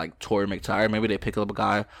a guy like Torrey McTyer. Maybe they pick up a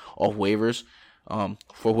guy off waivers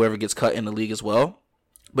for whoever gets cut in the league as well.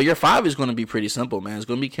 But your 5 is going to be pretty simple, man. It's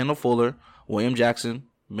going to be Kendall Fuller, William Jackson,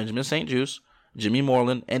 Benjamin St-Juste, Jimmy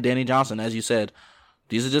Moreland, and Danny Johnson. As you said,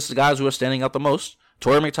 these are just the guys who are standing out the most.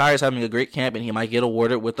 Torrey McTyer is having a great camp, and he might get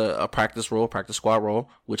awarded with a practice squad role,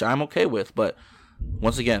 which I'm okay with. But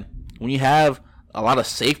once again, when you have a lot of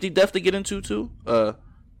safety depth to get into too,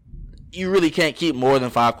 you really can't keep more than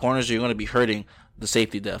 5 corners. Or you're going to be hurting the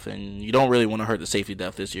safety depth, and you don't really want to hurt the safety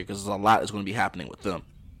depth this year because a lot is going to be happening with them.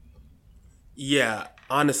 Yeah,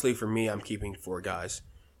 honestly, for me, I'm keeping 4 guys.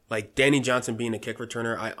 Like Danny Johnson being a kick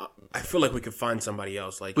returner, I feel like we could find somebody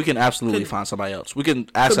else. Like we can absolutely find somebody else. We can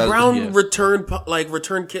ask Brown return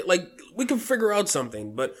kit. Like we can figure out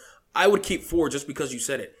something. But I would keep 4 just because you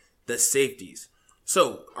said it. The safeties.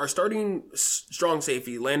 So our starting strong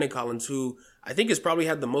safety, Landon Collins, who I think has probably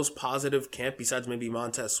had the most positive camp besides maybe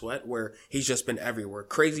Montez Sweat, where he's just been everywhere.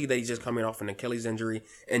 Crazy that he's just coming off an Achilles injury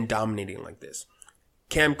and dominating like this.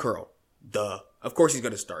 Cam Curl. Of course he's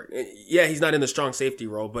going to start. Yeah, he's not in the strong safety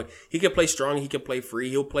role, but he can play strong. He can play free.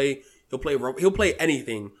 He'll play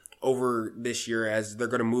anything over this year as they're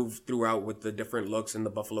going to move throughout with the different looks in the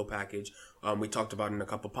Buffalo package. We talked about in a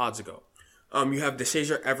couple pods ago. You have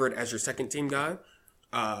DeShazier Everett as your second team guy.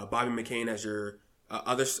 Bobby McCain as your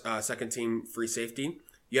other second team free safety.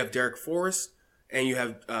 You have Derek Forrest, and you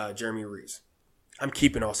have Jeremy Reeves. I'm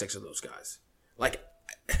keeping all 6 of those guys. Like,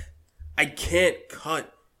 I can't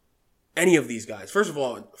cut any of these guys. First of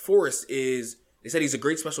all, Forrest they said he's a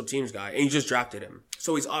great special teams guy, and you just drafted him.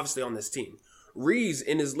 So he's obviously on this team. Reeves,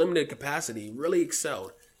 in his limited capacity, really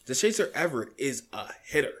excelled. DeShazer Everett is a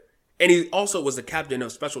hitter. And he also was the captain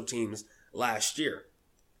of special teams last year.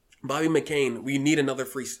 Bobby McCain, we need another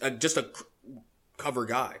just a cover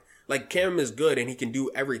guy. Like, Cam is good and he can do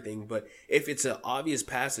everything, but if it's an obvious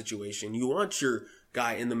pass situation, you want your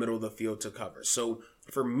guy in the middle of the field to cover. So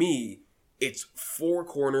for me, it's 4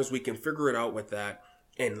 corners. We can figure it out with that.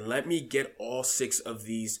 And let me get all 6 of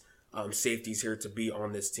these safeties here to be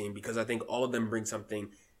on this team, because I think all of them bring something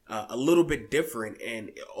a little bit different, and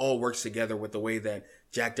it all works together with the way that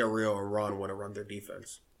Jack Del Rio and Ron want to run their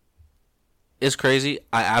defense. It's crazy.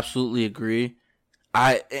 I absolutely agree.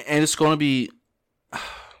 And it's going to be,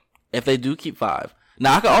 if they do keep 5.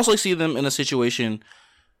 Now, I could also see them in a situation,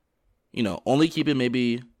 only keeping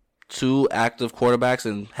maybe 2 active quarterbacks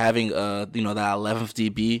and having, that 11th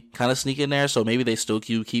DB kind of sneak in there. So maybe they still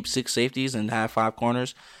keep 6 safeties and have 5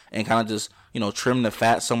 corners and kind of just, trim the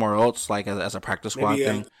fat somewhere else, like as a practice squad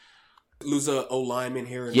thing. Lose a O-lineman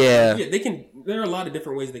here. Yeah. They can. There are a lot of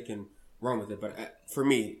different ways they can run with it, but for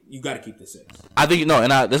me, you got to keep the 6. I think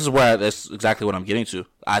this is where that's exactly what I'm getting to.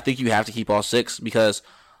 I think you have to keep all 6 because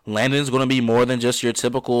Landon's going to be more than just your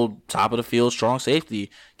typical top of the field strong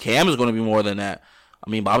safety. Cam is going to be more than that. I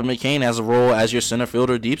mean, Bobby McCain has a role as your center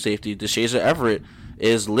fielder, deep safety. DeShazer Everett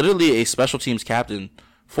is literally a special teams captain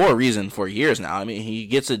for a reason for years now. I mean, he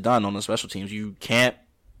gets it done on the special teams. You can't.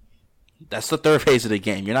 That's the third phase of the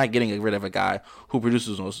game. You're not getting rid of a guy who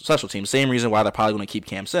produces on special teams. Same reason why they're probably going to keep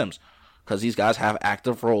Cam Sims, because these guys have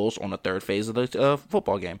active roles on the third phase of the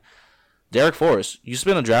football game. Derek Forrest, you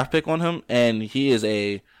spend a draft pick on him, and he is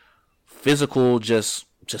a physical, just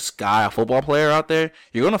guy, a football player out there.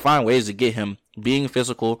 You're going to find ways to get him being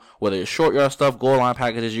physical, whether it's short yard stuff, goal line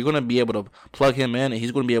packages. You're going to be able to plug him in, and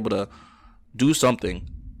he's going to be able to do something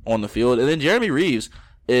on the field. And then Jeremy Reeves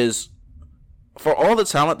is, for all the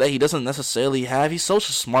talent that he doesn't necessarily have, he's such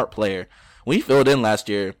a smart player. When he filled in last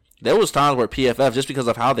year, there was times where PFF, just because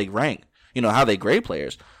of how they rank, how they grade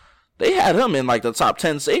players, they had him in like the top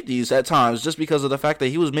 10 safeties at times just because of the fact that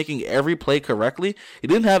he was making every play correctly. He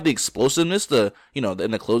didn't have the explosiveness in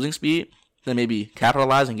the closing speed to maybe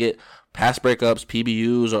capitalize and get pass breakups,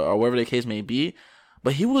 PBUs, or whatever the case may be.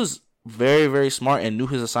 But he was very, very smart and knew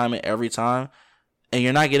his assignment every time. And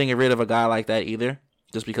you're not getting rid of a guy like that either,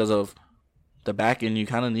 just because of the back end. You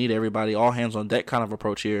kind of need everybody, all hands on deck kind of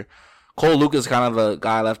approach here. Cole Lucas is kind of the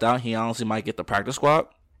guy left out. He honestly might get the practice squad.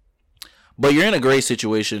 But you're in a great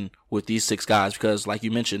situation with these 6 guys because, like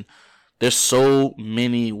you mentioned, there's so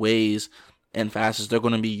many ways and facets they're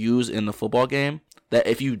going to be used in the football game that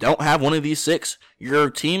if you don't have one of these 6, your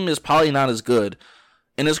team is probably not as good.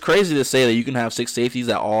 And it's crazy to say that you can have 6 safeties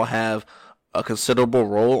that all have a considerable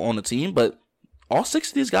role on the team, but all 6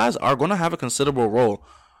 of these guys are going to have a considerable role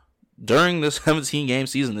during the 17-game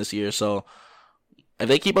season this year. So if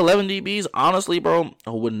they keep 11 DBs, honestly, bro, I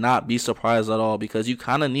would not be surprised at all because you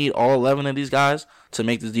kind of need all 11 of these guys to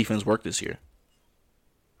make this defense work this year.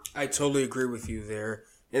 I totally agree with you there.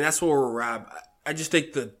 And that's where we're at. I just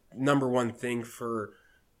think the number one thing for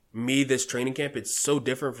me this training camp, it's so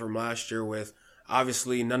different from last year with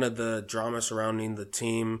obviously none of the drama surrounding the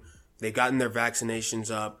team. They've gotten their vaccinations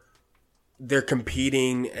up. They're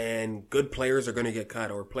competing, and good players are going to get cut,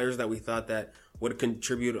 or players that we thought that would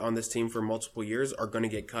contribute on this team for multiple years are going to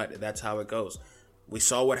get cut. That's how it goes. We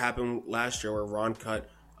saw what happened last year where Ron cut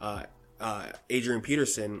Adrian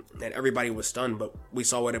Peterson, and everybody was stunned, but we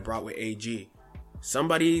saw what it brought with AG.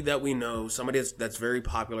 Somebody that we know, somebody that's very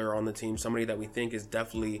popular on the team, somebody that we think is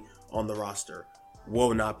definitely on the roster,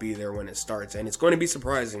 will not be there when it starts. And it's going to be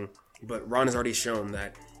surprising, but Ron has already shown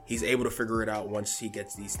that he's able to figure it out once he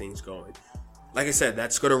gets these things going. Like I said,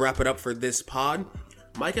 that's going to wrap it up for this pod.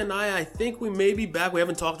 Mikah and I think we may be back. We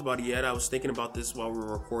haven't talked about it yet. I was thinking about this while we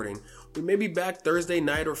were recording. We may be back Thursday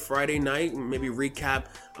night or Friday night, maybe recap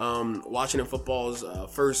Washington football's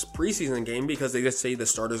first preseason game, because they just say the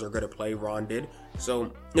starters are going to play. Ron did.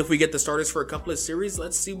 So if we get the starters for a couple of series,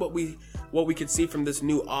 let's see what we could see from this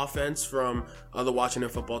new offense from the Washington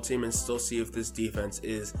football team, and still see if this defense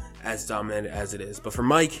is as dominant as it is. But for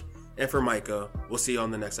Mike and for Mikah, we'll see you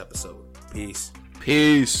on the next episode. Peace.